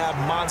 he could have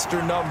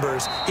monster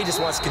numbers. He just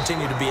wants to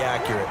continue to be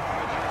accurate.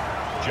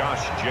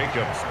 Josh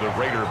Jacobs, the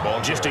Raider ball.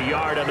 Just a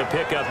yard on the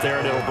pickup there,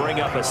 and it'll bring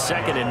up a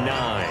 2nd and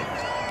 9.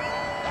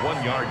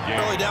 1 yard gain.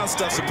 Early down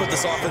stuff to put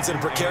this offense in a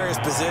precarious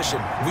position.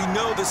 We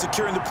know that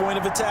securing the point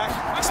of attack,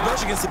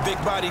 especially against the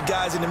big-bodied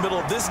guys in the middle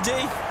of this D,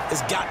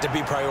 has got to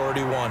be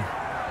priority 1.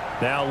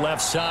 Now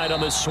left side on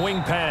the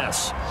swing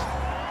pass.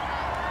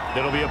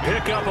 It'll be a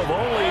pickup of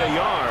only a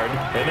yard,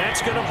 and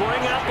that's going to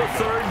bring up a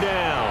third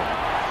down.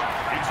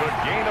 It's a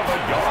gain of a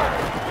yard.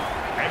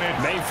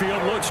 And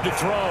Mayfield looks to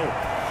throw.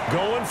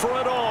 Going for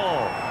it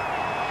all.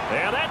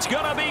 And that's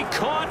going to be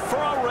caught for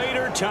a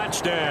Raider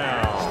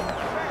touchdown.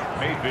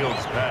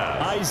 Mayfield's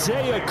pass.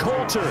 Isaiah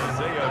Coulter,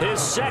 his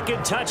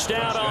second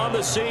touchdown on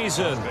the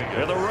season.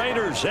 And the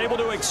Raiders able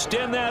to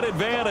extend that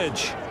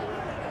advantage.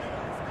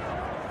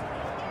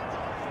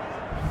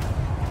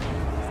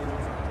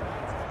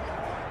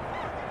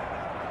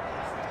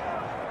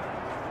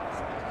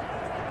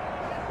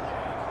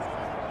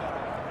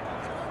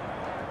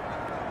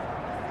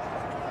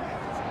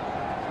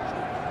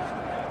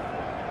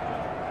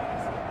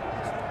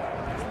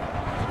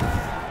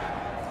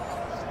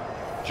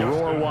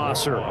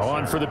 Rohrwasser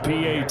on for the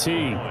PAT.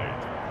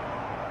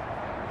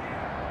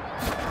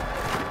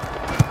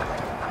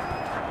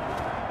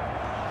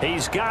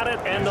 He's got it,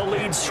 and the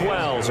lead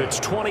swells. It's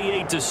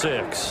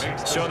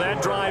 28-6. So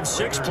that drives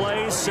 6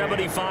 plays,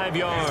 75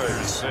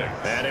 yards.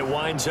 And it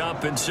winds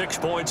up in 6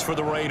 points for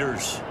the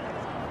Raiders.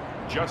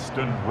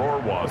 Justin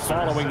Rohrwasser.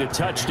 Following the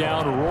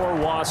touchdown,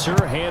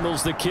 Rohrwasser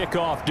handles the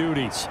kickoff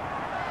duties.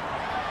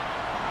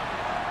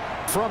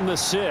 From the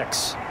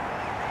 6.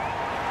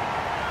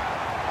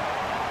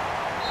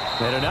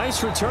 And a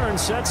nice return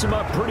sets him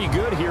up pretty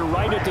good here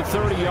right at the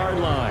 30-yard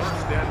line.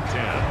 First and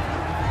 10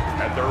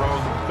 at their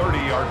own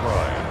 30-yard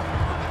line.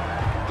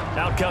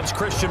 Out comes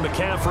Christian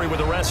McCaffrey with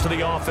the rest of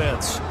the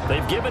offense.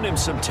 They've given him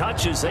some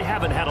touches. They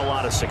haven't had a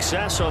lot of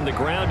success on the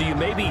ground. Do you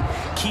maybe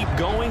keep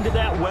going to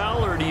that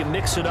well, or do you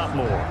mix it up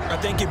more? I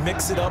think you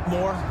mix it up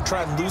more,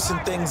 try and loosen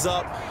things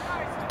up.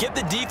 Get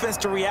the defense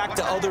to react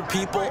to other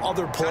people,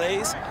 other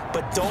plays,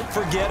 but don't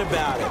forget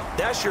about it.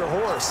 That's your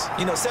horse.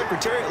 You know,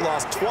 Secretariat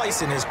lost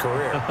twice in his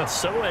career.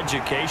 So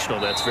educational.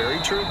 That's very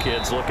true,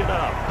 kids. Look it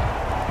up.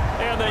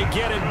 And they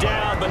get him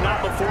down, but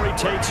not before he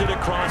takes it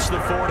across the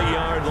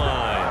 40-yard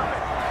line.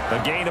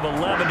 A gain of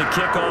 11 to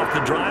kick off the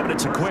drive, and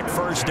it's a quick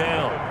first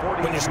down.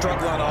 When you're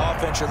struggling on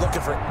offense, you're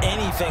looking for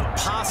anything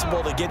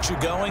possible to get you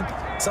going.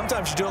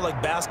 Sometimes you do it like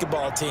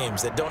basketball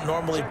teams that don't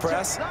normally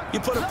press.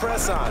 You put a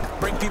press on,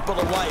 bring people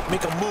to life,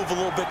 make them move a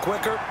little bit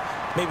quicker.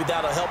 Maybe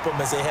that'll help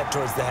them as they head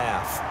towards the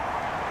half.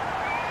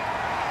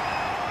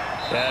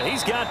 And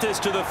he's got this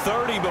to the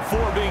 30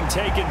 before being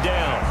taken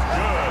down.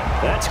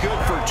 That's good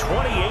for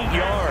 28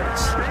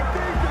 yards.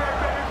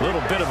 A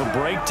little bit of a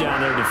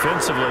breakdown there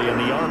defensively, and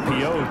the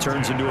RPO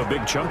turns into a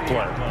big chunk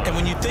play. And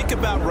when you think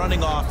about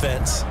running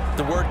offense,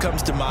 the word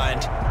comes to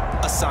mind,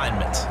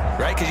 assignment,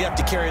 right? Because you have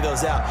to carry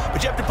those out.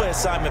 But you have to play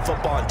assignment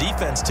football on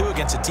defense, too,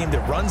 against a team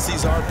that runs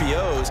these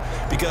RPOs,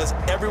 because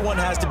everyone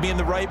has to be in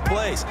the right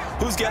place.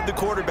 Who's got the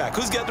quarterback?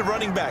 Who's got the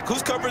running back?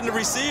 Who's covering the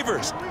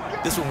receivers?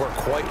 This one worked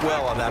quite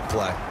well on that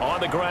play.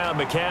 On the ground,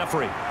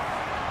 McCaffrey.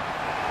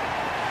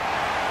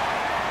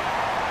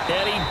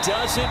 And he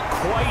doesn't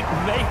quite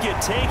make it,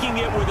 taking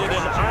it within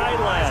an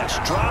eyelash.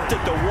 Dropped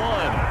at the 1.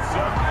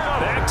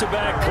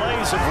 Back-to-back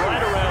plays of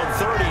right around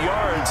 30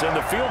 yards, and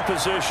the field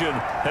position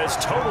has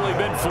totally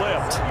been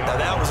flipped. Now,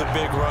 that was a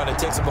big run. It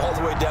takes them all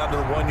the way down to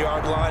the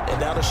 1-yard line,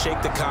 and that'll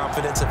shake the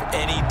confidence of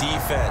any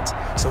defense.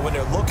 So when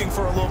they're looking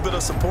for a little bit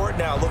of support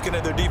now, looking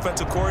at their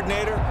defensive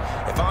coordinator,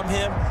 if I'm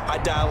him, I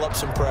dial up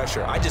some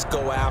pressure. I just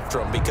go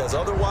after him, because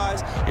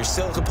otherwise you're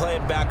still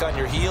playing back on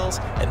your heels,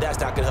 and that's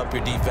not going to help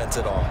your defense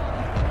at all.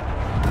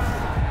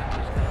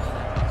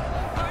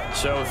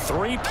 So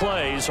 3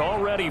 plays,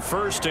 already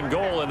first and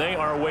goal, and they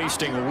are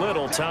wasting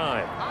little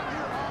time.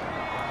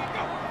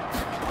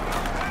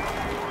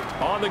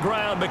 On the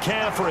ground,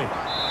 McCaffrey.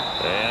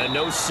 And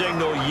no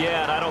signal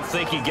yet. I don't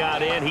think he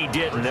got in. He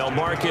didn't. They'll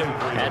mark him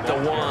at the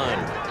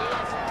 1.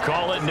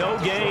 Call it no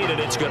gain, and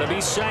it's going to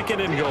be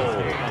second and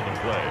goal.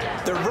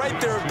 They're right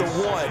there at the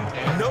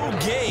 1. No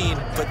gain,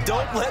 but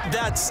don't let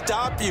that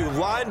stop you.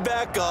 Line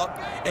back up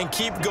and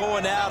keep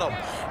going at them.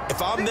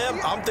 If I'm them,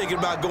 I'm thinking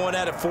about going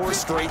at it 4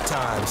 straight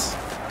times.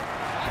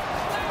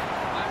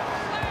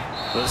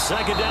 The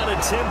second down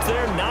attempt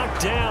there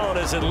knocked down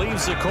as it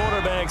leaves the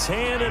cornerback's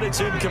hand, and it's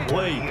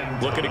incomplete.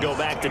 Looking to go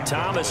back to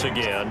Thomas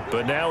again,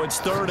 but now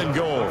it's 3rd and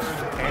goal.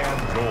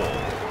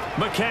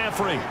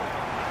 McCaffrey.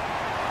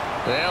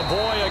 Yeah,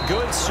 boy, a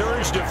good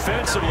surge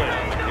defensively.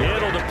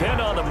 It'll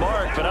depend on the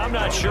mark, but I'm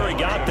not sure he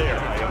got there.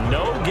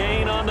 No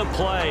gain on the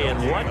play,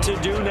 and what to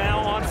do now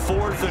on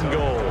 4th and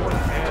goal.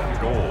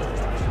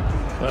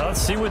 Well,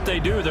 let's see what they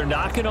do. They're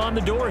knocking on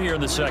the door here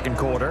in the second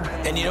quarter.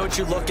 And you know what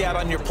you look at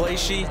on your play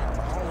sheet?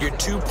 Your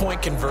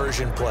 2-point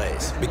conversion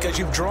plays, because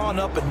you've drawn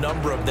up a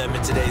number of them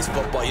in today's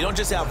football. You don't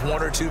just have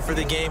 1 or 2 for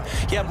the game.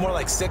 You have more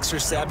like 6 or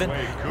 7.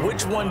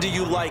 Which one do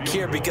you like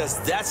here? Because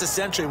that's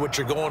essentially what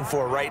you're going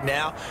for right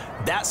now.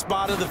 That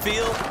spot of the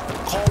field,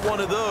 call one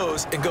of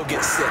those and go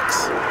get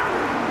 6.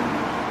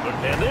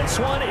 And this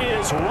one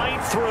is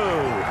right through.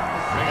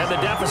 And the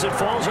deficit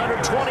falls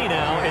under 20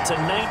 now. It's a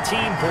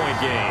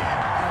 19-point game.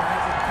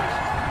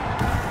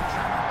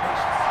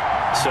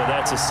 So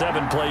that's a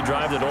 7-play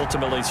drive that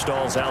ultimately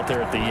stalls out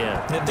there at the end.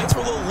 And things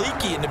were a little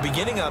leaky in the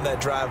beginning on that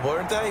drive,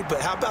 weren't they?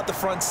 But how about the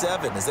front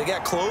 7? As they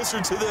got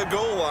closer to the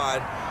goal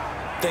line,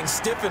 things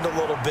stiffened a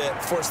little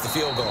bit, forced the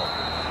field goal.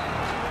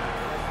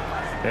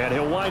 And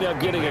he'll wind up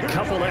getting a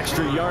couple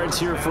extra yards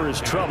here for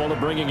his trouble,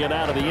 bringing it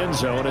out of the end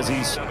zone as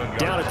he's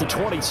down at the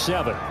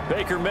 27.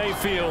 Baker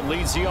Mayfield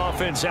leads the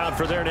offense out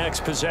for their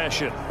next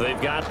possession.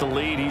 They've got the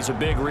lead. He's a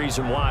big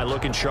reason why,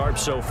 looking sharp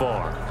so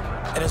far.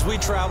 And as we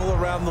travel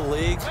around the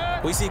league,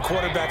 we see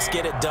quarterbacks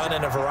get it done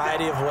in a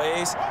variety of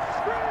ways.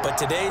 But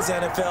today's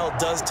NFL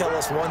does tell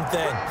us one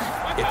thing.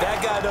 If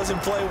that guy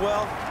doesn't play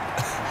well,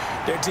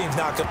 their team's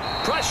not going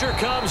to. Pressure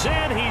comes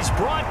in. He's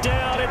brought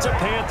down. It's a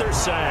Panther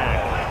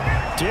sack.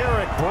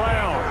 Derek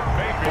Brown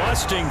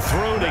busting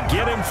through to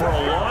get him for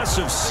a loss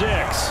of 6.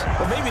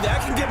 Well, maybe that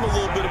can give him a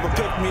little bit of a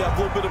pick-me-up,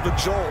 a little bit of a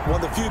jolt. One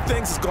of the few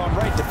things that's gone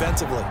right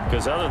defensively.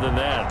 Because other than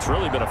that, it's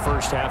really been a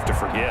first half to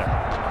forget.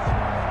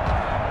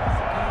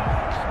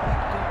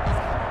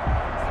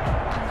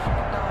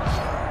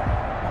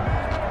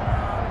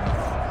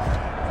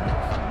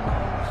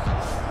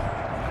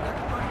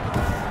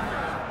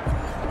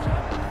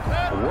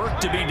 Work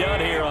to be done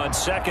here on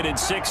 2nd and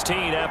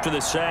 16 after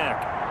the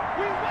sack.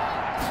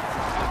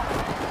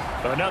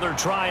 Another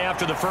try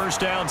after the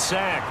first down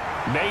sack.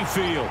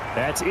 Mayfield.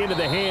 That's into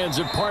the hands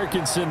of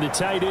Parkinson, the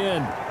tight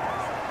end.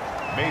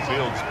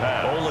 Mayfield's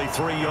pass. Only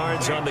 3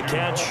 yards on the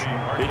catch.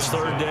 It's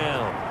 3rd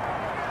down.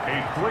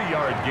 A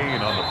 3-yard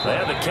gain on the play.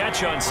 They had the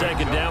catch on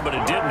 2nd down, but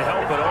it didn't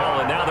help at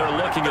all, and now they're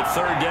looking at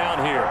 3rd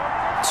down here.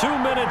 2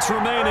 minutes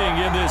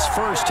remaining in this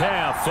first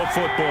half of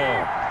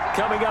football.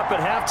 Coming up at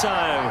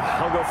halftime,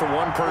 I'll go from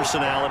one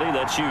personality,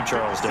 that's you,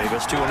 Charles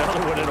Davis, to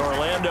another one in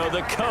Orlando,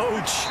 the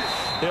coach.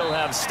 He'll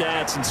have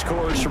stats and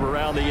scores from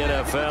around the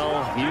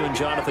NFL. You and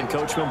Jonathan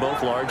Coachman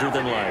both larger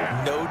than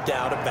life. No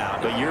doubt about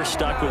it. But you're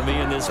stuck with me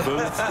in this booth,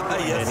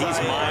 yes, and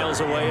he's miles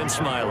away and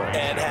smiling.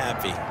 And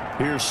happy.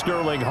 Here's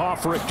Sterling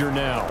Hoffrichter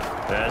now,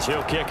 as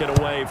he'll kick it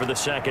away for the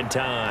 2nd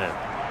time.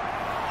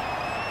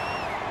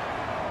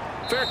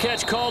 Fair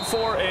catch called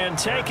for and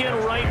taken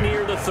right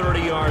near the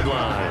 30-yard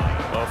line.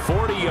 A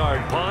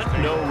 40-yard punt,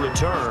 no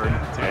return,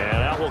 and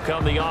out will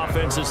come the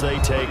offense as they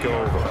take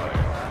over.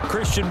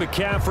 Christian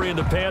McCaffrey and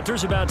the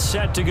Panthers about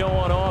set to go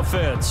on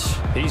offense.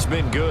 He's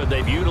been good.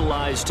 They've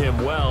utilized him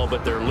well,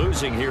 but they're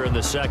losing here in the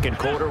 2nd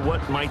quarter.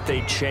 What might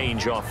they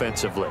change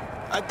offensively?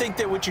 I think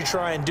that what you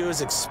try and do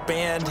is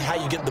expand how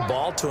you get the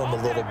ball to him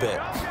a little bit.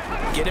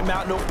 Get him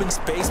out in open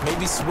space,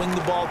 maybe swing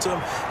the ball to him.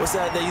 What's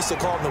that they used to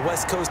call in the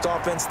West Coast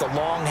offense, the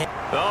long hand?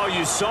 Oh,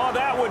 you saw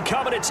that one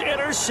coming. It's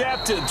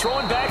intercepted,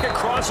 thrown back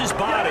across his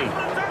body.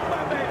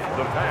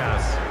 The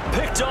pass.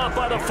 Picked off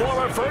by the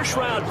former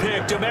first-round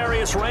pick,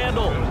 Demarius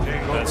Randall.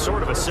 That's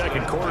sort of a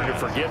 2nd quarter to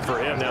forget for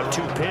him. Now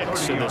 2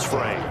 picks in this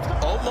frame.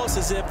 Almost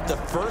as if the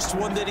first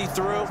one that he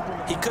threw,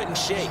 he couldn't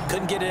shake,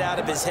 couldn't get it out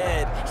of his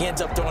head. He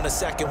ends up throwing a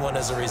 2nd one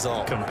as a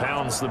result.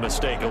 Compounds the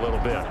mistake a little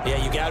bit.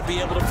 Yeah, you got to be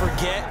able to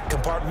forget,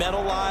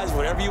 compartmentalize,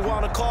 whatever you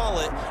want to call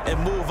it, and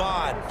move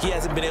on. He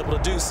hasn't been able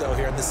to do so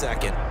here in the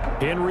 2nd.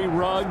 Henry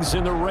Ruggs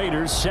and the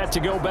Raiders set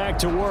to go back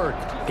to work.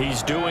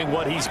 He's doing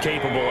what he's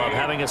capable of,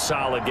 having a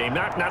solid game.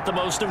 Not the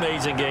most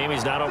amazing game.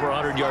 He's not over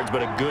 100 yards,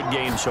 but a good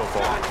game so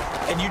far.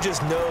 And you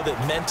just know that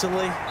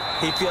mentally,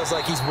 he feels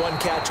like he's one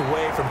catch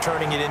away from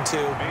turning it into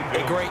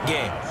a great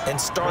game and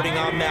starting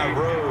on that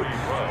road.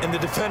 And the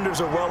defenders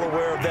are well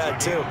aware of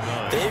that, too.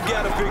 They've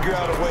got to figure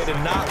out a way to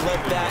not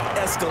let that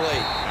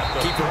escalate.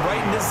 Keep him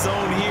right in this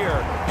zone here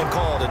and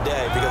call it a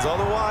day, because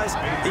otherwise,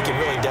 he can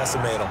really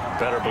decimate them.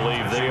 Better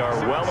believe they are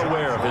well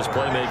aware of his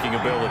playmaking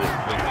ability.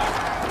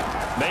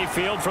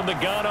 Mayfield from the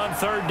gun on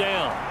 3rd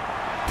down.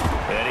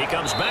 And he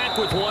comes back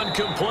with one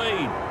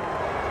complete.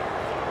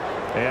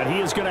 And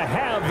he is going to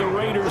have the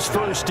Raiders'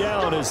 first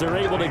down as they're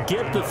able to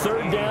get the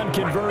 3rd down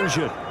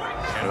conversion.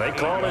 They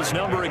call his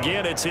number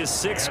again. It's his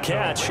 6th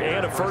catch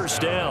and a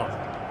first down.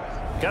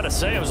 Got to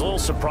say, I was a little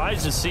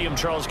surprised to see him,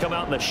 Charles, come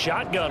out in the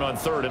shotgun on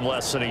 3rd and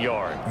less than a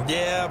yard.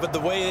 Yeah, but the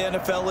way the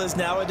NFL is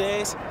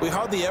nowadays, we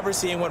hardly ever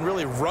see anyone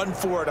really run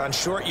for it on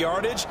short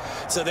yardage.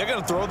 So they're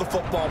going to throw the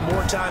football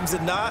more times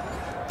than not.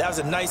 That was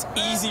a nice,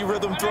 easy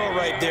rhythm throw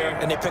right there,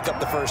 and they pick up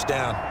the first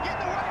down.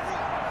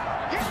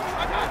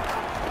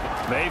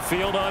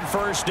 Mayfield on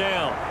 1st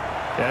down.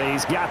 And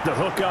he's got the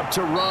hook up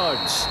to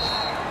Ruggs.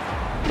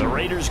 The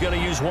Raiders going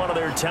to use one of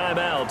their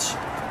timeouts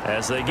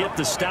as they get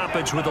the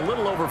stoppage with a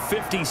little over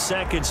 50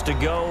 seconds to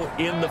go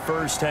in the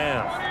first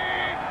half.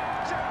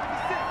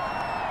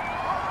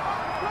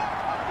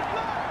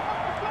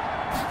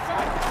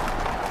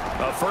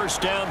 A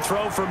first down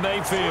throw for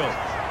Mayfield.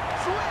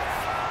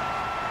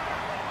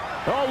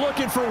 Oh,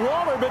 looking for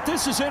Waller, but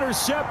this is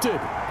intercepted.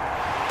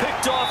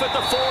 Picked off at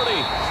the 40.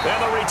 And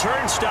the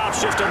return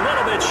stops just a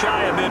little bit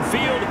shy of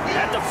midfield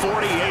at the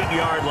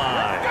 48-yard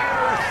line.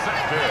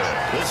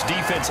 This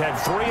defense had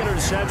 3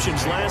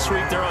 interceptions last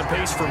week. They're on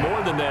pace for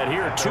more than that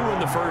here. 2 in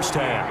the first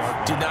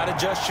half. Do not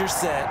adjust your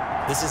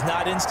set. This is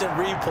not instant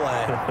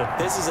replay.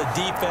 This is a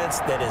defense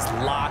that is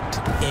locked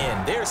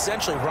in. They're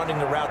essentially running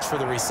the routes for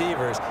the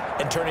receivers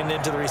and turning it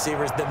into the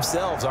receivers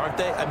themselves, aren't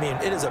they? I mean,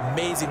 it is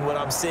amazing what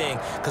I'm seeing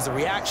because the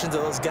reactions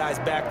of those guys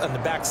back on the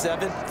back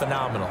 7,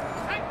 phenomenal.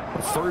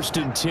 First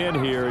and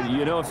 10 here.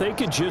 You know, if they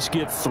could just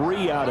get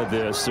 3 out of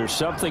this, there's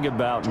something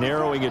about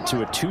narrowing it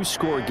to a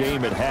 2-score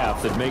game at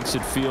half that makes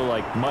it feel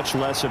like much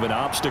less of an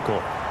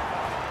obstacle.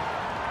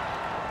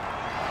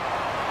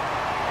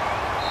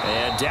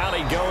 And down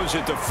he goes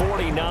at the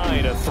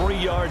 49, a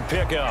 3-yard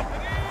pickup.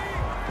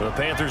 The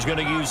Panthers going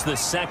to use the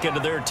second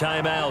of their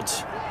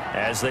timeouts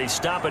as they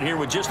stop it here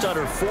with just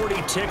under 40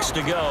 ticks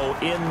to go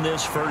in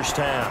this first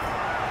half.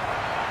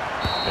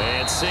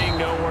 And seeing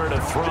nowhere to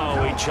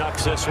throw, he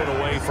chucks this one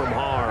away from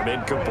harm.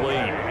 Incomplete.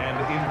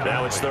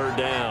 Now it's third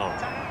down.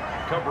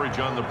 Coverage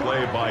on the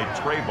play by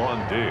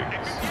Trayvon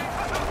Diggs.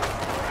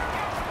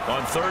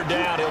 On third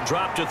down, he'll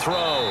drop to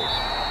throw.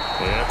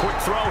 And a quick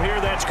throw here,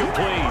 that's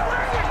complete.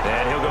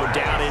 And he'll go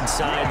down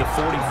inside the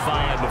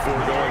 45 before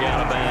going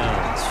out of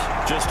bounds.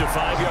 Just a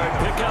 5-yard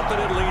pickup,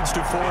 and it leads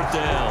to fourth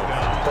down.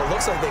 Well, it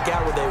looks like they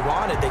got what they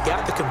wanted. They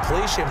got the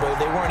completion, but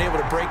they weren't able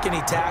to break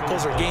any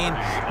tackles or gain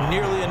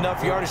nearly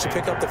enough yardage to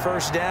pick up the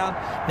first down.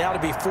 Now to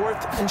be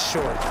fourth and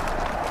short.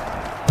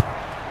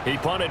 He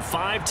punted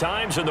 5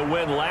 times in the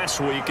win last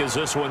week as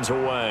this one's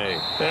away.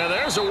 And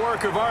there's a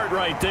work of art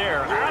right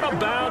there. Out of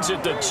bounds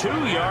at the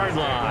 2-yard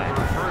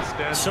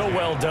line. So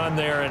well done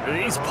there.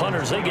 And these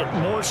punters, they get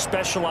more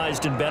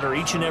specialized and better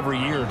each and every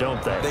year,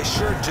 don't they? They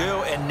sure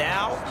do. And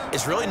now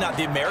it's really not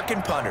the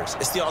American punters.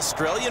 It's the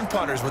Australian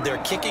punters with their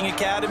kicking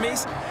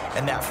academies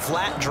and that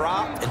flat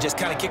drop and just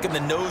kind of kicking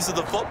the nose of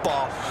the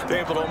football. They're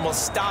able to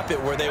almost stop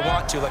it where they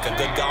want to, like a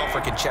good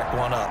golfer can check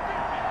one up.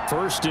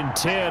 First and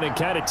 10, and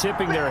kind of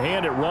tipping their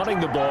hand at running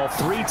the ball.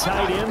 3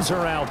 tight ends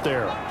are out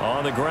there.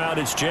 On the ground,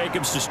 it's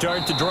Jacobs to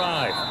start the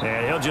drive.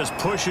 And he'll just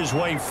push his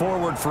way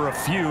forward for a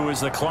few as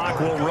the clock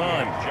will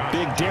run.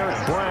 Big Derek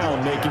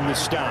Brown making the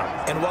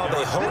stop. And while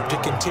they hope to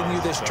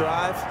continue this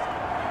drive,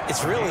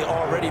 it's really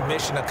already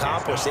mission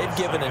accomplished. They've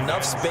given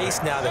enough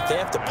space now that if they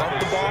have to pump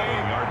the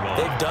ball,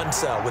 they've done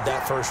so with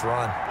that first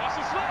run.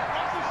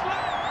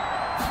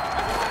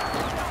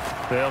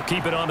 They'll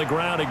keep it on the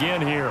ground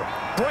again here.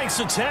 Breaks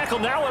the tackle,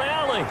 now an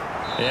alley.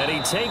 And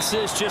he takes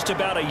this just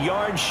about a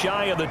yard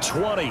shy of the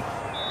 20.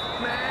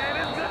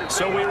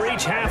 So we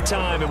reach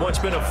halftime in what's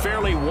been a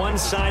fairly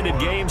one-sided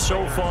game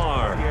so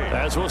far.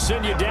 As we'll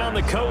send you down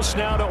the coast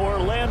now to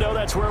Orlando,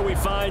 that's where we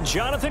find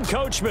Jonathan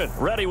Coachman,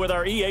 ready with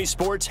our EA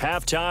Sports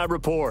Halftime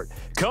Report.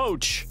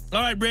 Coach.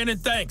 All right, Brandon,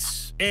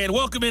 thanks. And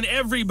welcome in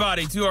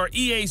everybody to our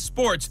EA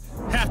Sports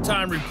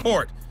Halftime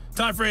Report.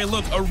 Time for a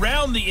look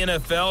around the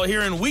NFL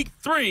here in Week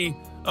 3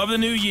 of the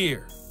new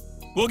year.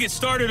 We'll get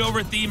started over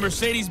at the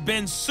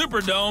Mercedes-Benz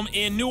Superdome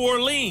in New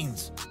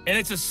Orleans, and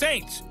it's the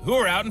Saints who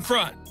are out in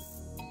front.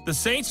 The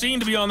Saints seem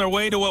to be on their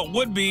way to what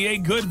would be a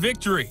good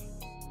victory.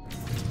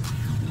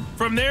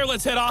 From there,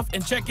 let's head off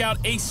and check out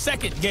a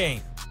second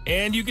game.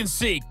 And you can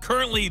see,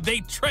 currently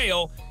they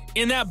trail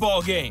in that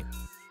ball game.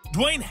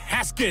 Dwayne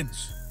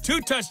Haskins,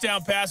 2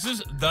 touchdown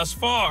passes thus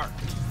far.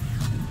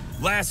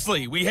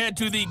 Lastly, we head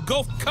to the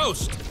Gulf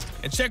Coast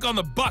and check on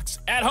the Bucs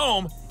at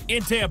home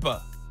in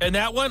Tampa. And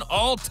that one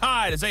all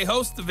tied as they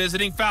host the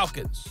visiting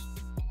Falcons.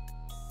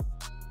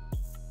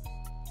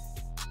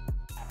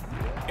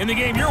 In the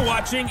game you're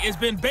watching has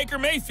been Baker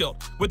Mayfield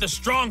with a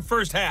strong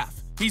first half.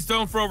 He's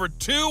thrown for over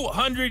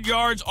 200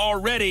 yards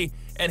already,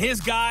 and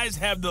his guys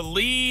have the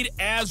lead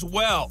as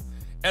well.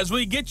 As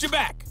we get you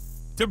back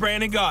to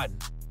Brandon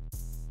Gaudin.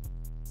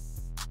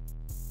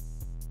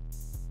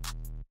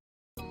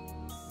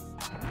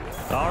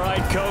 All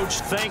right, Coach,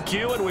 thank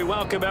you, and we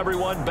welcome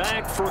everyone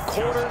back for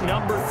quarter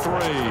number 3.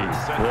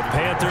 The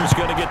Panthers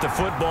going to get the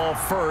football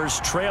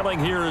first, trailing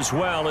here as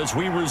well as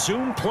we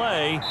resume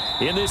play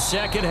in this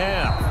second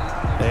half.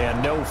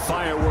 And no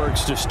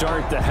fireworks to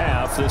start the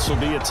half. This will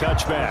be a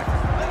touchback.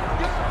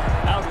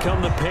 Out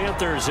come the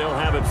Panthers. They'll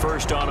have it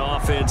first on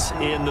offense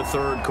in the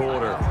third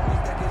quarter.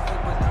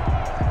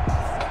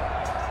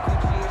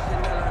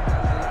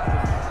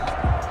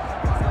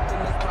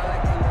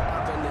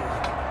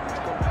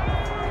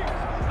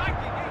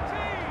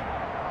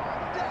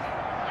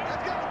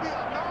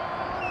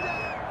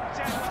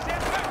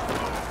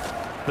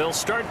 They'll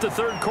start the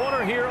third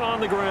quarter here on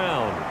the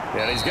ground.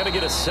 And he's going to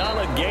get a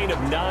solid gain of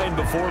 9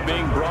 before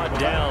being brought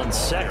down.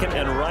 Second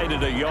and right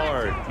at a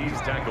yard.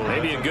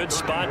 Maybe a good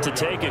spot to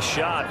take a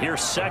shot.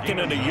 Here's second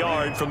and a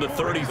yard from the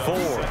 34.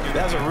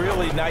 That was a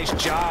really nice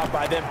job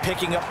by them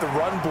picking up the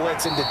run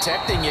blitz and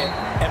detecting it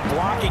and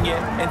blocking it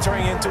and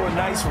turning it into a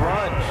nice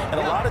run. And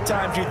a lot of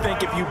times you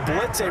think if you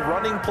blitz a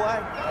running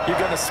play, you're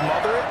going to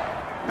smother it.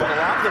 But a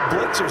lot of the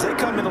blitzers, they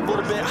come in a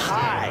little bit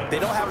high. They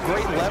don't have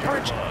great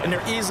leverage, and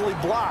they're easily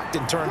blocked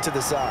and turned to the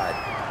side.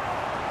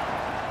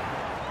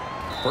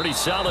 Pretty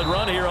solid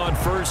run here on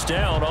first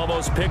down.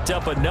 Almost picked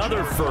up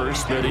another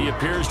first, but he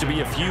appears to be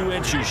a few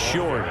inches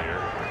short.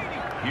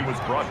 He was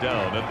brought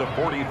down at the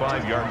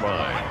 45-yard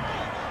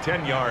line.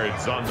 10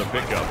 yards on the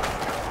pickup.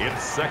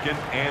 It's second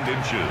and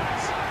inches.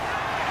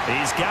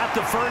 He's got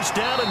the first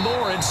down and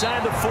more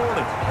inside the 40.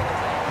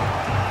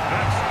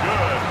 That's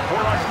good.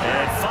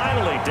 And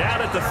finally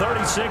down at the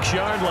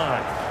 36-yard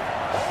line.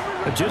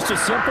 Just a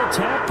simple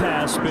tap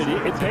pass, but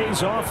it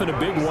pays off in a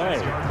big way.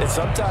 And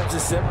sometimes the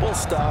simple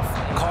stuff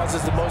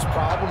causes the most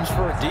problems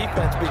for a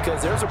defense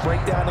because there's a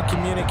breakdown in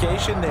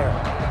communication there.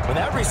 When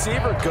that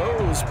receiver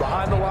goes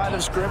behind the line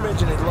of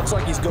scrimmage and it looks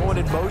like he's going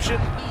in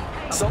motion,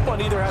 someone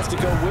either has to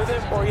go with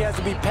him or he has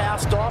to be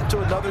passed off to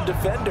another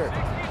defender.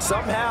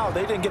 Somehow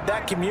they didn't get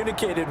that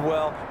communicated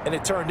well, and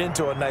it turned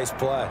into a nice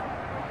play.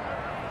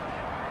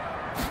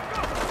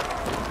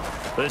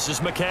 This is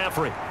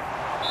McCaffrey.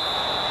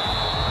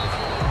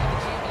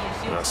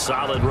 A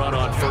solid run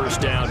on first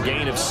down.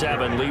 Gain of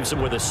 7 leaves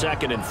him with a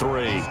 2nd and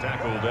 3.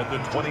 Tackled at the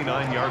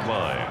 29-yard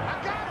line.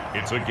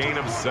 It's a gain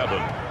of 7.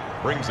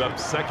 Brings up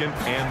 2nd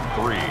and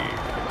 3.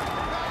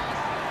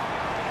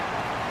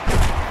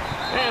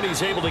 And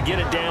he's able to get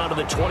it down to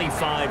the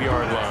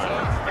 25-yard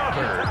line.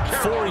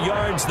 4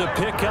 yards the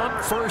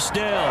pickup, first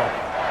down.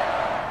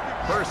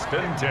 1st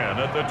and 10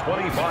 at the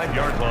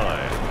 25-yard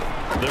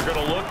line. They're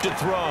going to look to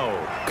throw.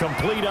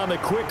 Complete on the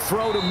quick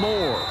throw to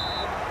Moore.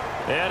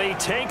 And he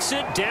takes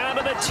it down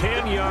to the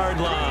 10-yard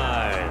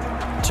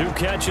line. 2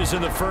 catches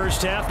in the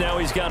first half. Now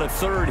he's got a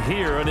 3rd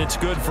here, and it's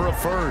good for a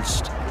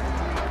 1st.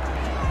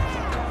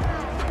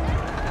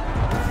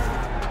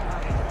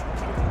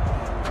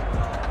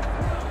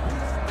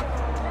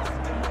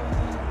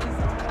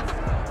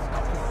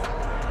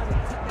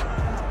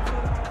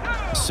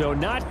 So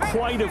not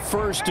quite a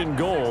 1st and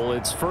goal.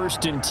 It's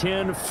 1st and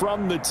 10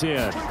 from the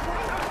 10.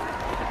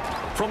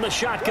 From the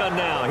shotgun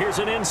now, here's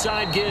an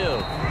inside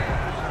give.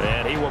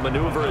 And he will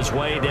maneuver his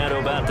way down to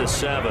about the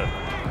 7.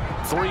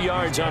 3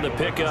 yards on the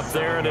pickup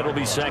there, and it'll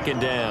be 2nd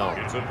down.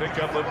 It's a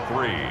pickup of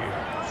 3.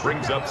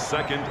 Brings up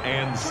 2nd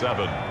and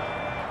 7.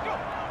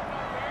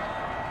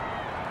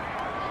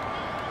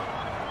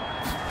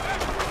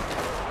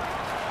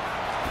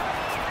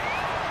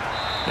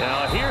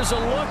 Now here's a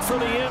look for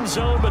the end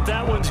zone, but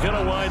that one's going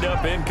to wind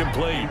up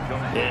incomplete.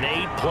 An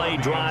 8-play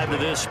drive to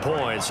this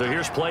point. So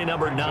here's play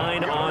number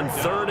 9 on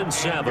 3rd and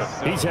 7.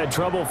 He's had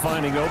trouble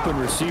finding open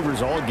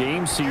receivers all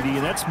game, CD,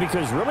 and that's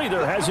because really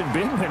there hasn't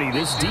been many.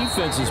 This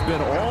defense has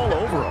been all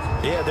over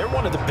them. Yeah, they're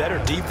one of the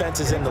better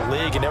defenses in the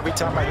league, and every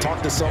time I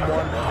talk to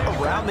someone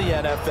around the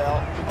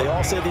NFL, they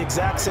all say the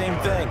exact same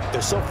thing.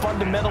 They're so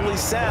fundamentally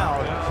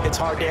sound, it's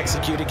hard to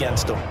execute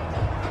against them.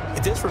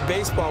 If this were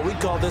baseball,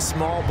 we'd call this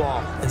small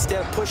ball.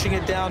 Instead of pushing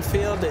it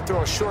downfield, they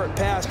throw a short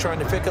pass trying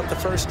to pick up the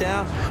first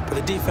down, but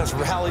the defense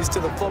rallies to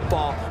the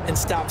football and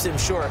stops him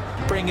short,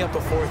 bringing up a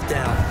 4th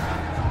down.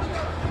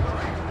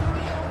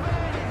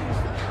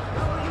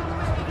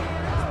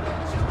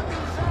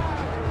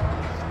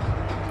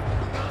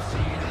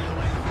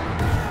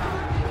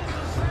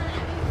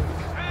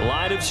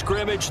 Line of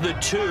scrimmage, the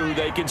 2.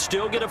 They can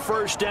still get a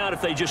first down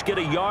if they just get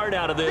a yard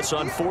out of this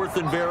on 4th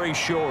and very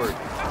short.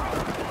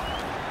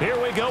 Here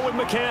we go with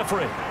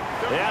McCaffrey.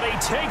 And he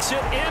takes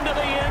it into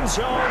the end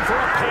zone for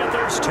a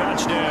Panthers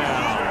touchdown.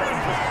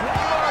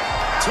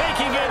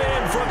 Taking it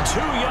in from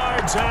 2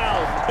 yards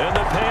out. And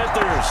the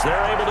Panthers,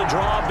 they're able to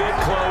draw a bit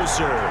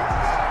closer.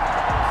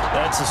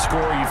 That's a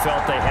score you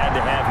felt they had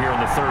to have here in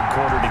the 3rd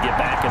quarter to get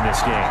back in this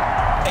game.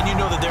 And you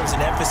know that there was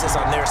an emphasis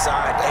on their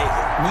side. Hey,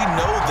 we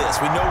know this.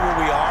 We know where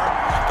we are.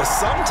 But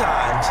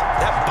sometimes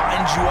that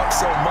binds you up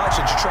so much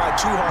that you try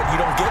too hard, you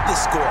don't get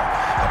this score.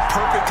 A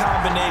perfect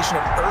combination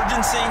of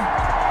urgency,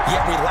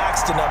 yet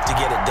relaxed enough to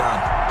get it done.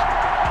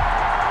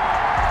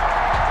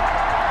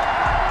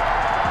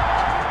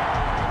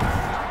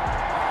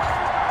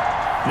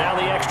 Now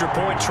the extra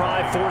point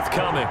try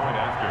forthcoming.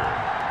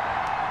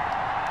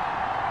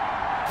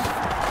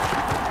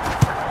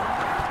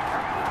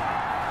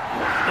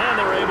 And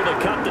they're able to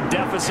cut the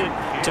deficit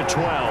to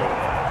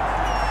 12.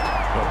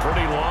 A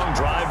pretty long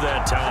drive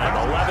that time.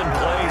 11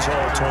 plays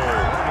all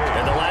told.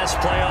 And the last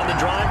play on the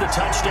drive, the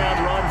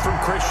touchdown run from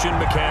Christian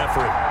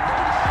McCaffrey.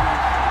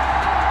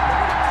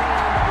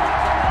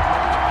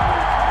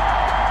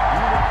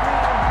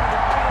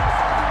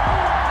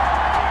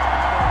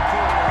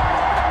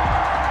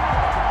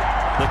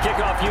 The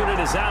kickoff unit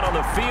is out on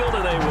the field,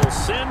 and they will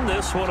send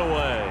this one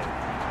away.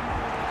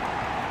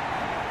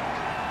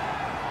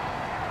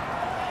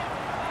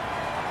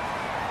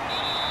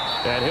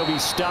 And he'll be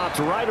stopped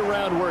right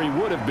around where he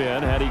would have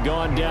been had he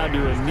gone down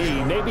to a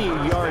knee, maybe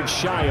a yard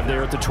shy of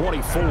there at the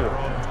 24.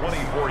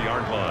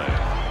 24-yard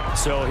line.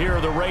 So here are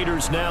the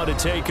Raiders now to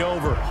take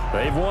over.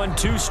 They've won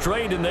 2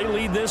 straight, and they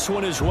lead this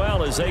one as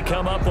well as they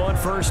come up on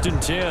 1st and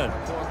 10.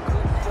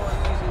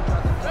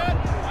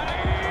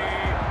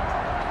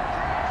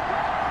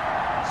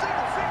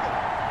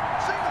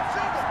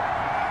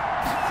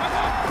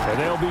 And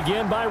they'll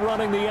begin by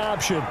running the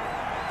option.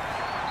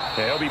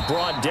 They'll be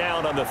brought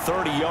down on the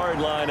 30-yard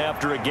line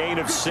after a gain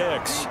of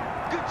 6.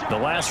 The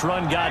last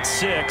run got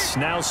 6,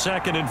 now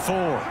 2nd and 4.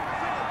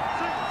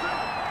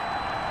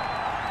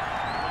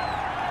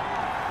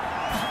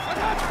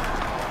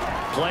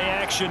 Play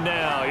action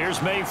now.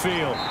 Here's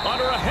Mayfield.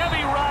 Under a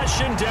heavy rush,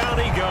 and down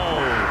he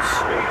goes.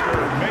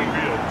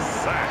 Mayfield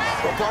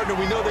sacked. Well, partner,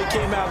 we know they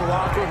came out of the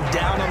locker room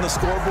down on the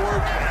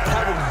scoreboard, but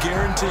I will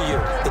guarantee you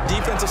the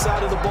defensive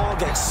side of the ball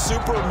got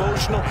super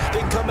emotional.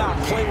 They can come out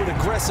and play with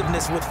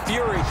aggressiveness, with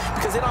fury,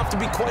 because they don't have to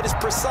be quite as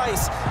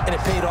precise, and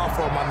it paid off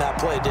for them on that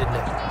play, didn't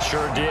it?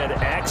 Sure did.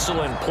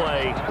 Excellent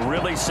play,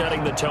 really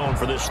setting the tone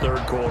for this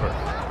third quarter.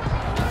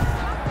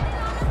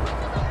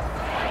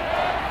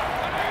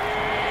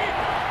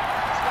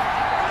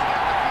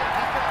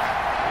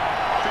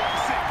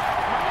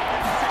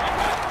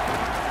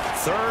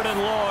 Third and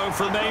long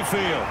for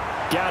Mayfield.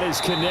 Got his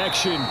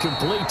connection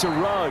complete to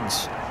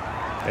Ruggs.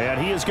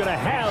 And he is going to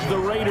have the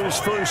Raiders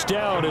first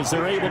down as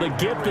they're able to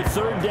get the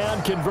third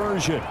down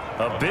conversion.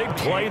 A big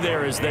play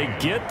there as they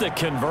get the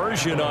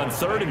conversion on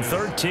 3rd and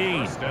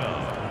 13.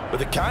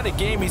 With the kind of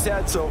game he's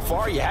had so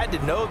far, you had to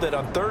know that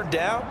on third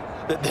down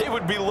that they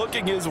would be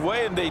looking his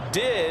way, and they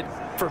did,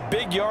 for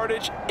big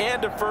yardage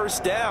and a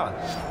first down.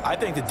 I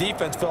think the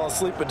defense fell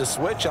asleep at the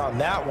switch on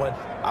that one.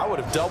 I would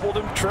have doubled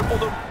him,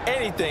 tripled him,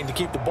 anything to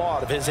keep the ball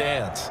out of his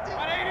hands.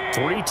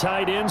 3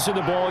 tight ends in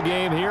the ball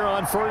game here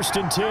on 1st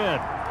and 10.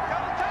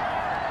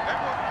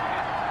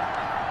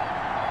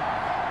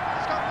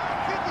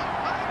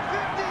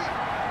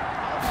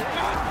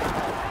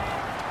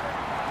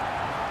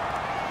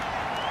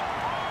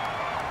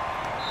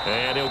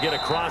 And he'll get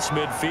across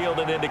midfield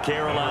and into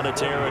Carolina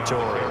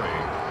territory.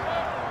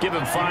 Give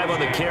him 5 on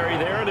the carry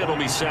there, and it'll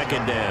be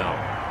 2nd down.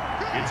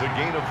 It's a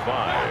gain of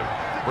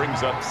 5.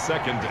 Brings up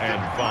 2nd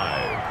and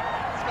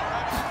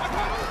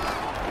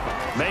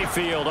 5.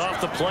 Mayfield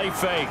off the play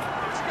fake.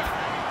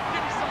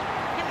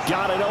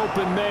 Got an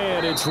open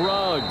man. It's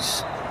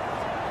Ruggs.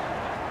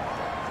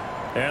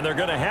 And they're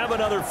going to have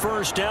another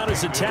first down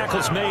as the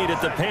tackle's made at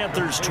the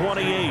Panthers'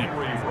 28.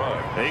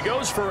 He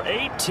goes for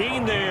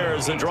 18 there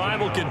as the drive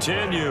will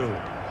continue.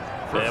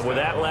 And with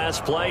that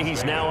last play,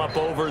 he's now up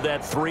over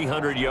that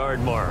 300-yard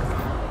mark.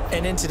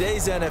 And in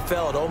today's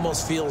NFL, it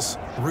almost feels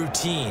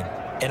routine.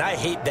 And I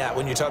hate that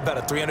when you talk about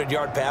a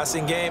 300-yard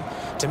passing game.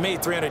 To me,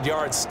 300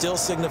 yards still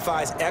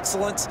signifies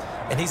excellence,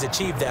 and he's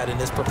achieved that in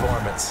this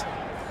performance.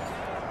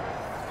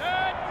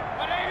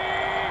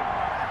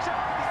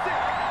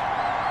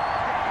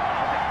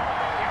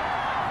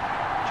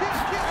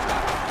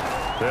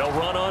 They'll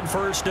run on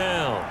first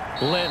down.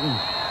 Linton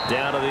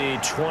down to the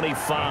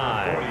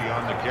 25. 40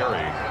 on the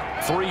carry.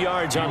 3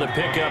 yards on the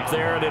pickup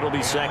there, and it'll be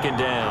 2nd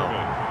down.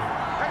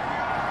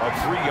 A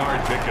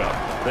 3-yard pickup.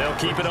 They'll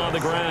keep it on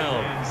the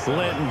ground.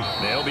 Linton,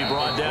 they'll be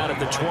brought down at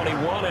the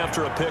 21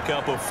 after a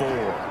pickup of 4.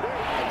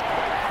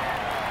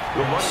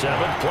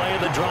 7th play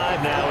of the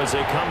drive now as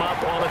they come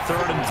up on a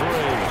 3rd and 3.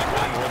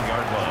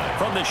 21-yard line.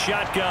 From the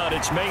shotgun,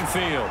 it's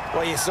Mayfield.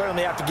 Well, you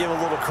certainly have to give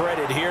a little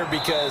credit here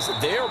because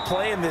they're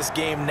playing this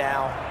game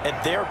now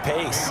at their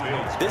pace.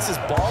 This is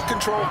ball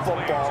control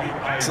football,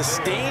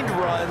 sustained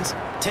runs,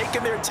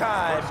 taking their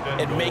time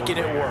and making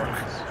it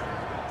work.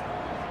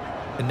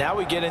 And now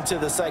we get into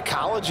the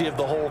psychology of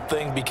the whole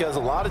thing because a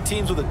lot of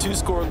teams with a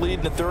 2-score lead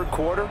in the third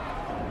quarter,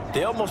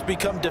 they almost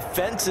become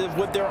defensive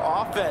with their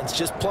offense,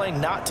 just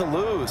playing not to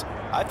lose.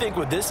 I think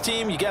with this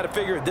team, you got to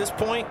figure at this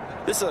point,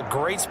 this is a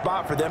great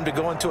spot for them to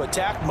go into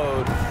attack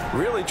mode,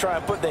 really try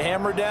and put the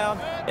hammer down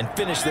and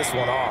finish this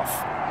one off.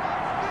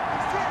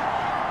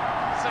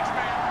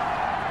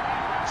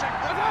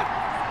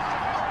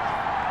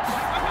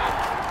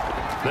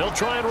 They'll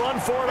try and run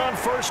for it on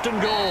 1st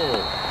and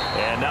goal.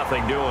 And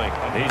nothing doing.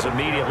 He's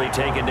immediately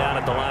taken down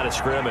at the line of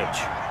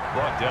scrimmage.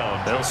 Brought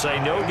down. They'll say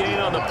no gain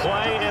on the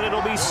play, and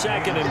it'll be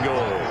 2nd and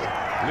goal.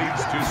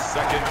 Leads to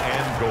 2nd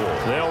and goal.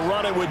 They'll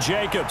run it with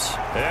Jacobs,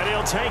 and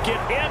he'll take it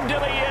into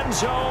the end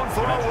zone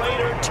for a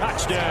Raider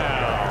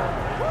touchdown.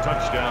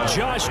 Touchdown.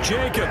 Josh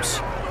Jacobs,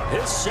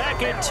 his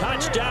 2nd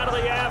touchdown of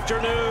the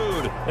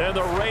afternoon, and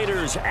the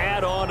Raiders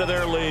add on to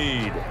their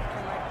lead.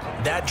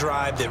 That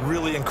drive that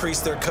really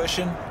increased their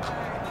cushion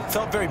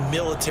felt very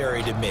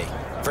military to me.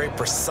 Very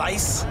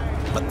precise,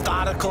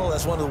 methodical,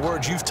 that's one of the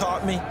words you've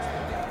taught me.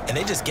 And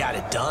they just got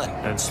it done.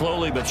 And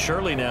slowly but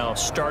surely now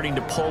starting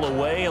to pull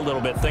away a little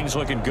bit. Things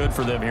looking good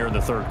for them here in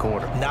the third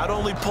quarter. Not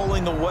only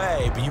pulling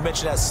away, but you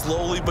mentioned that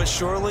slowly but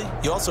surely.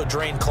 You also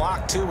drain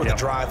clock, too, with a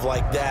drive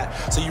like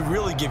that. So you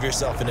really give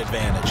yourself an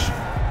advantage.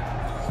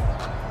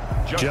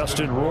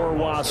 Justin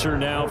Rohrwasser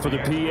now for the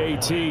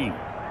PAT.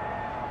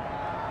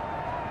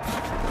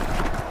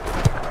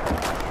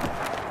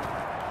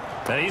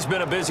 And he's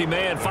been a busy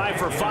man, 5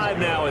 for 5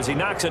 now as he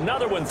knocks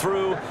another one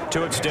through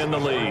to extend the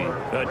lead.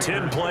 A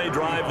 10-play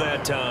drive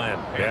that time.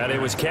 And it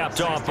was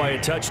capped off by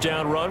a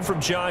touchdown run from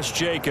Josh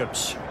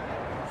Jacobs.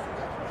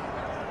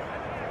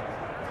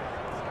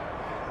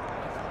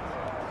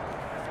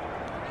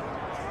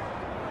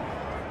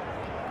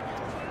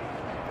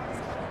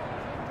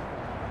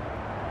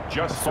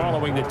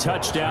 Following the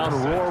touchdown,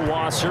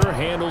 Rohrwasser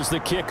handles the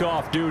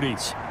kickoff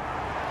duties.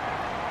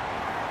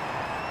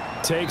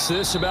 Takes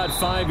this about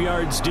 5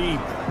 yards deep.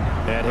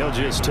 And he'll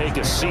just take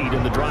a seat,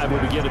 and the drive will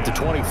begin at the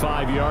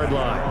 25-yard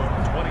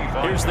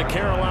line. Here's the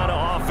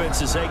Carolina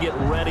offense as they get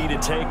ready to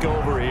take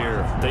over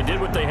here. They did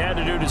what they had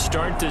to do to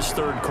start this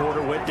third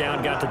quarter, went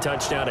down, got the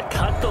touchdown to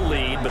cut the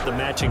lead, but the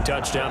matching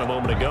touchdown a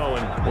moment ago,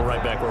 and we're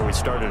right back where we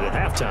started at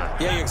halftime.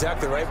 Yeah, you're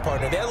exactly right,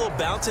 partner. They had a little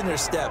bounce in their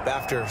step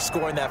after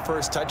scoring that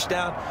first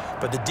touchdown,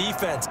 but the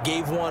defense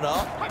gave one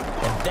up,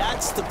 and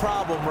that's the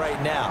problem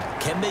right now.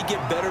 Can they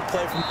get better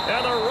play from...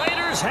 And the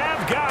Raiders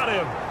have got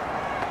him.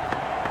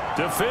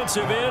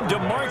 Defensive end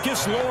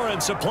DeMarcus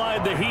Lawrence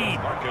applied the heat.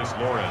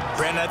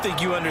 Brandon, I think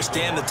you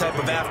understand the type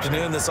of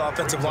afternoon this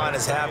offensive line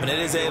is having. It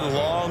is a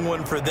long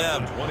one for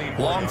them.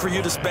 Long for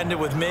you to spend it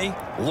with me.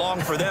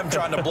 Long for them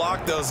trying to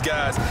block those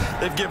guys.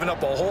 They've given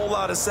up a whole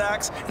lot of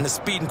sacks, and the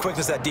speed and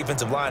quickness of that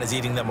defensive line is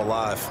eating them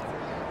alive.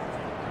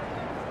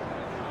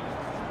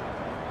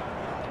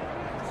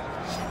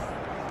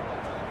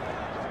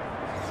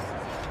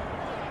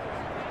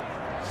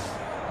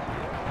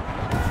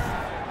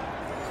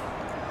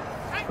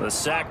 The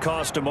sack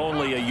cost him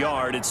only a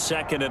yard. It's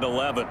 2nd and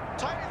 11.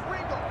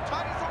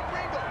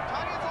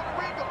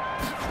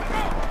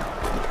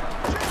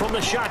 From the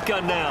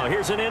shotgun now,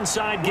 here's an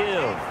inside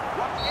give.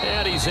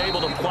 And he's able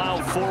to plow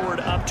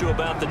forward up to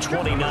about the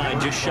 29,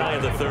 just shy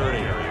of the 30.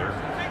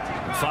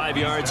 5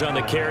 yards on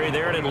the carry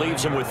there, and it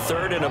leaves him with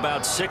 3rd and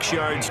about 6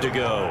 yards to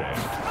go.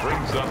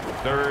 Brings up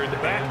 3rd.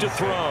 Back to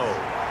throw.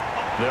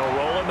 They'll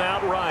roll him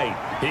out right.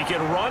 He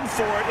can run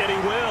for it, and he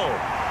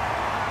will.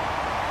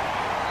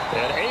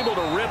 And able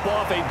to rip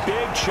off a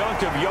big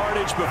chunk of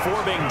yardage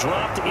before being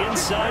dropped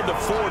inside the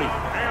 40.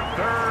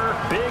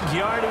 Big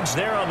yardage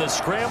there on the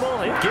scramble.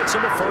 It gets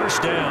him a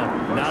first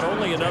down. Not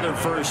only another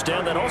first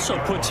down, that also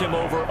puts him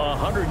over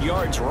 100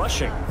 yards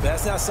rushing.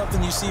 That's not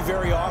something you see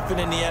very often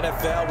in the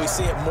NFL. We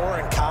see it more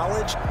in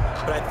college.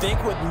 But I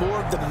think with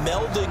more of the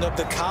melding of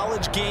the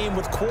college game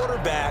with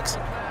quarterbacks,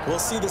 we'll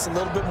see this a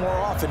little bit more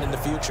often in the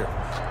future.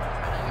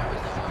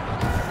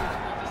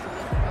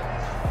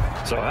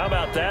 So how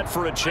about that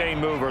for a chain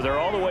mover? They're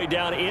all the way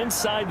down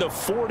inside the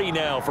 40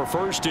 now for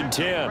 1st and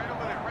 10.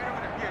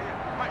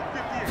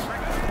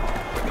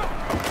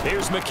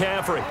 Here's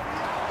McCaffrey.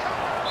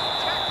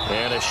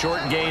 And a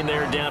short gain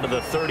there down to the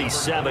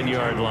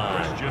 37-yard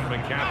line. Jim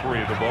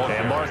McCaffrey, the ball.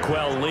 And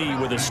Marquell Lee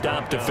with a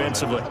stop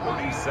defensively.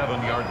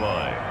 37-yard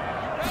line.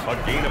 A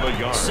gain of a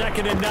yard.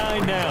 2nd and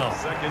 9 now.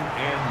 2nd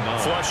and 9.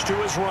 Flush to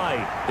his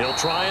right. He'll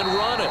try and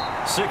run it.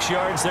 6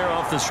 yards there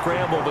off the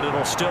scramble, but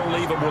it'll still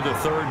leave him with a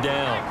 3rd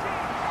down.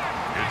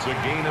 It's a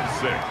gain of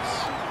 6.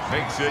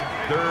 Makes it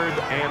 3rd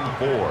and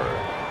 4.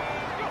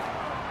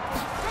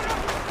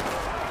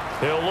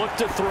 He'll look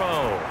to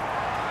throw.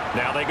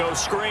 Now they go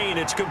screen.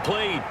 It's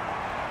complete.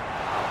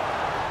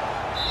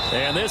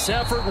 And this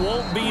effort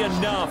won't be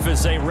enough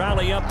as they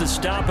rally up to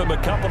stop him a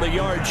couple of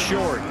yards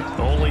short.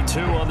 Only 2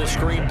 on the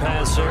screen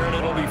pass there, and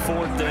it'll be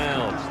 4th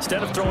down.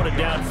 Instead of throwing it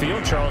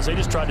downfield, Charles, they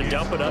just tried to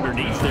dump it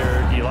underneath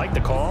there. Do you like the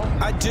call?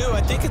 I do.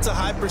 I think it's a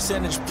high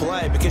percentage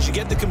play because you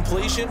get the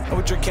completion, and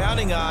what you're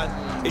counting on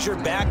is your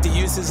back to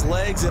use his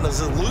legs and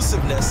his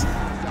elusiveness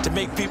to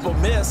make people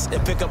miss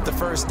and pick up the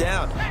first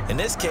down. In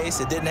this case,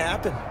 it didn't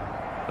happen.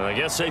 I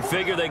guess they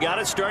figure they got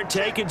to start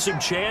taking some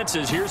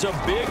chances. Here's a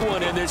big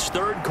one in this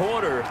 3rd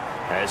quarter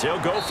as he'll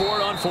go for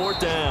it on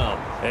 4th down.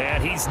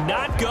 And he's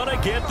not going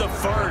to get the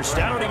first.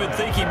 I don't even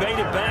think he made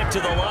it back to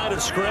the line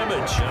of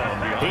scrimmage.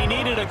 He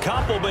needed a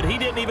couple, but he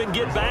didn't even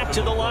get back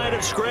to the line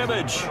of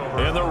scrimmage.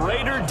 And the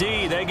Raider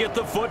D, they get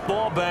the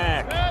football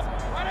back.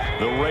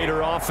 The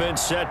Raider offense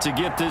set to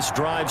get this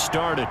drive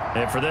started.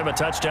 And for them, a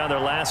touchdown their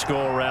last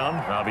go-around.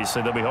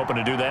 Obviously, they'll be hoping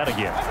to do that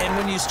again. And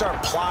when you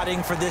start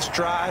plotting for this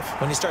drive,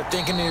 when you start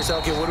thinking to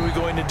yourself, okay, what are we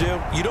going to do?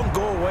 You don't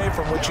go away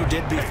from what you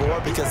did before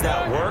because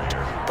that worked,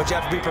 but you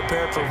have to be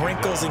prepared for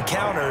wrinkles and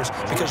counters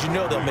because you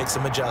know they'll make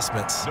some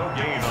adjustments. No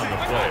gain on the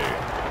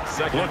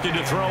play. Looking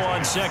to throw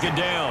on 2nd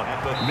down.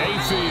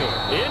 Mayfield.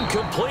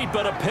 Incomplete,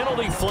 but a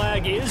penalty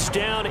flag is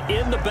down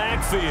in the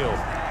backfield.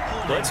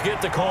 Let's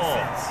get the call.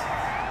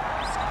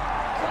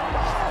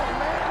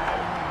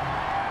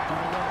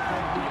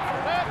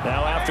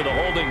 Now after the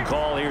holding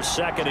call, here's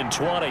 2nd and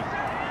 20.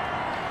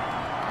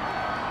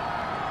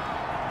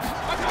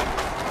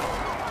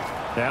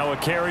 Now a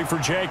carry for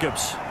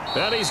Jacobs.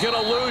 And he's going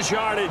to lose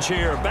yardage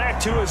here. Back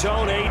to his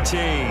own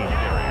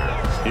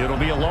 18. It'll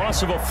be a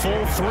loss of a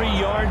full 3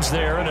 yards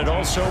there, and it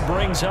also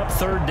brings up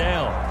 3rd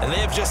down. And they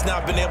have just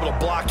not been able to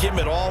block him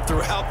at all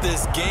throughout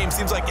this game.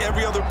 Seems like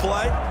every other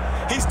play,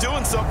 he's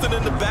doing something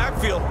in the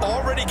backfield.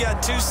 Already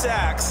got 2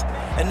 sacks,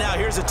 and now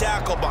here's a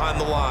tackle behind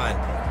the line.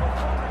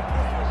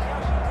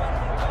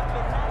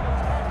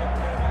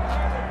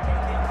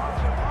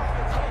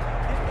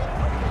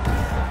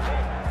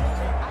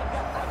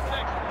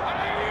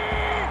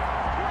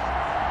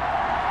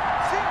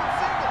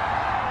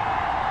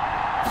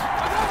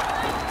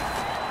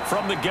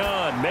 From the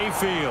gun,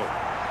 Mayfield.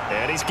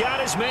 And he's got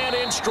his man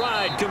in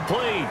stride,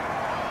 complete.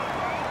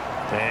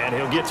 And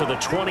he'll get to the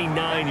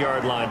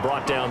 29-yard line,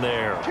 brought down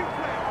there.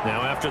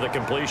 Now after the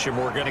completion,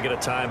 we're going to get a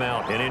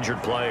timeout, an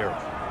injured player.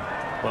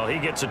 Well, he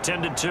gets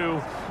attended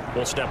to.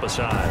 We'll step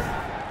aside.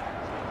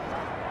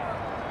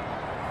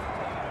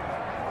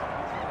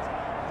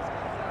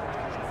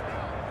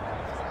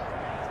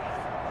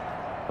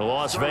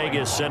 Las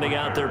Vegas sending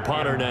out their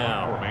punter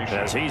now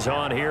as he's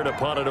on here to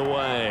punt it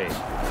away.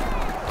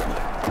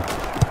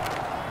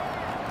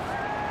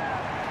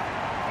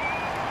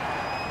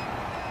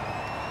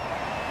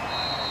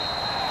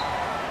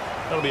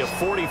 That'll be a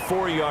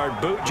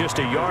 44-yard boot, just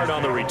a yard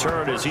on the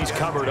return as he's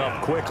covered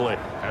up quickly.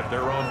 At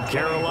their own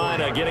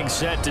Carolina getting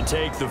set to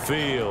take the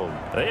field.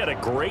 They had a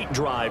great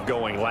drive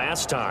going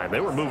last time. They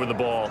were moving the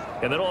ball,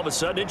 and then all of a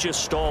sudden it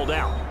just stalled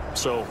out.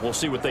 So we'll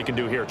see what they can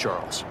do here,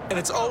 Charles. And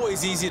it's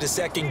always easy to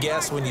second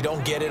guess when you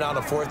don't get it on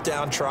a fourth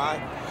down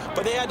try.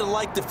 But they had to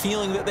like the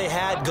feeling that they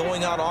had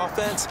going on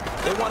offense.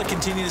 They want to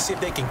continue to see if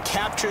they can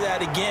capture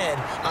that again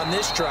on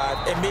this drive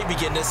and maybe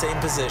get in the same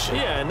position.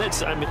 Yeah, and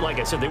that's, I mean, like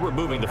I said, they were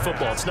moving the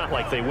football. It's not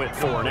like they went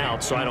 4 and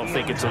out, so I don't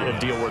think it's a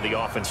deal where the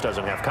offense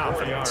doesn't have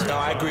confidence. No,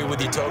 I agree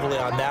with you totally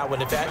on that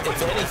one. If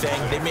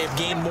anything, they may have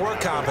gained more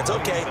confidence.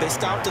 Okay, they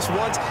stopped us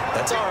once.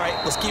 That's all right.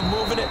 Let's keep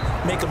moving it.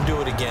 Make them do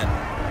it again.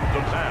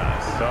 The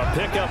pass. A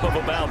pickup of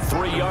about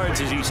 3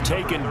 yards as he's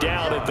taken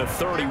down at the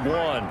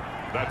 31.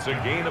 That's a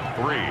gain of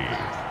 3.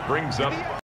 Brings up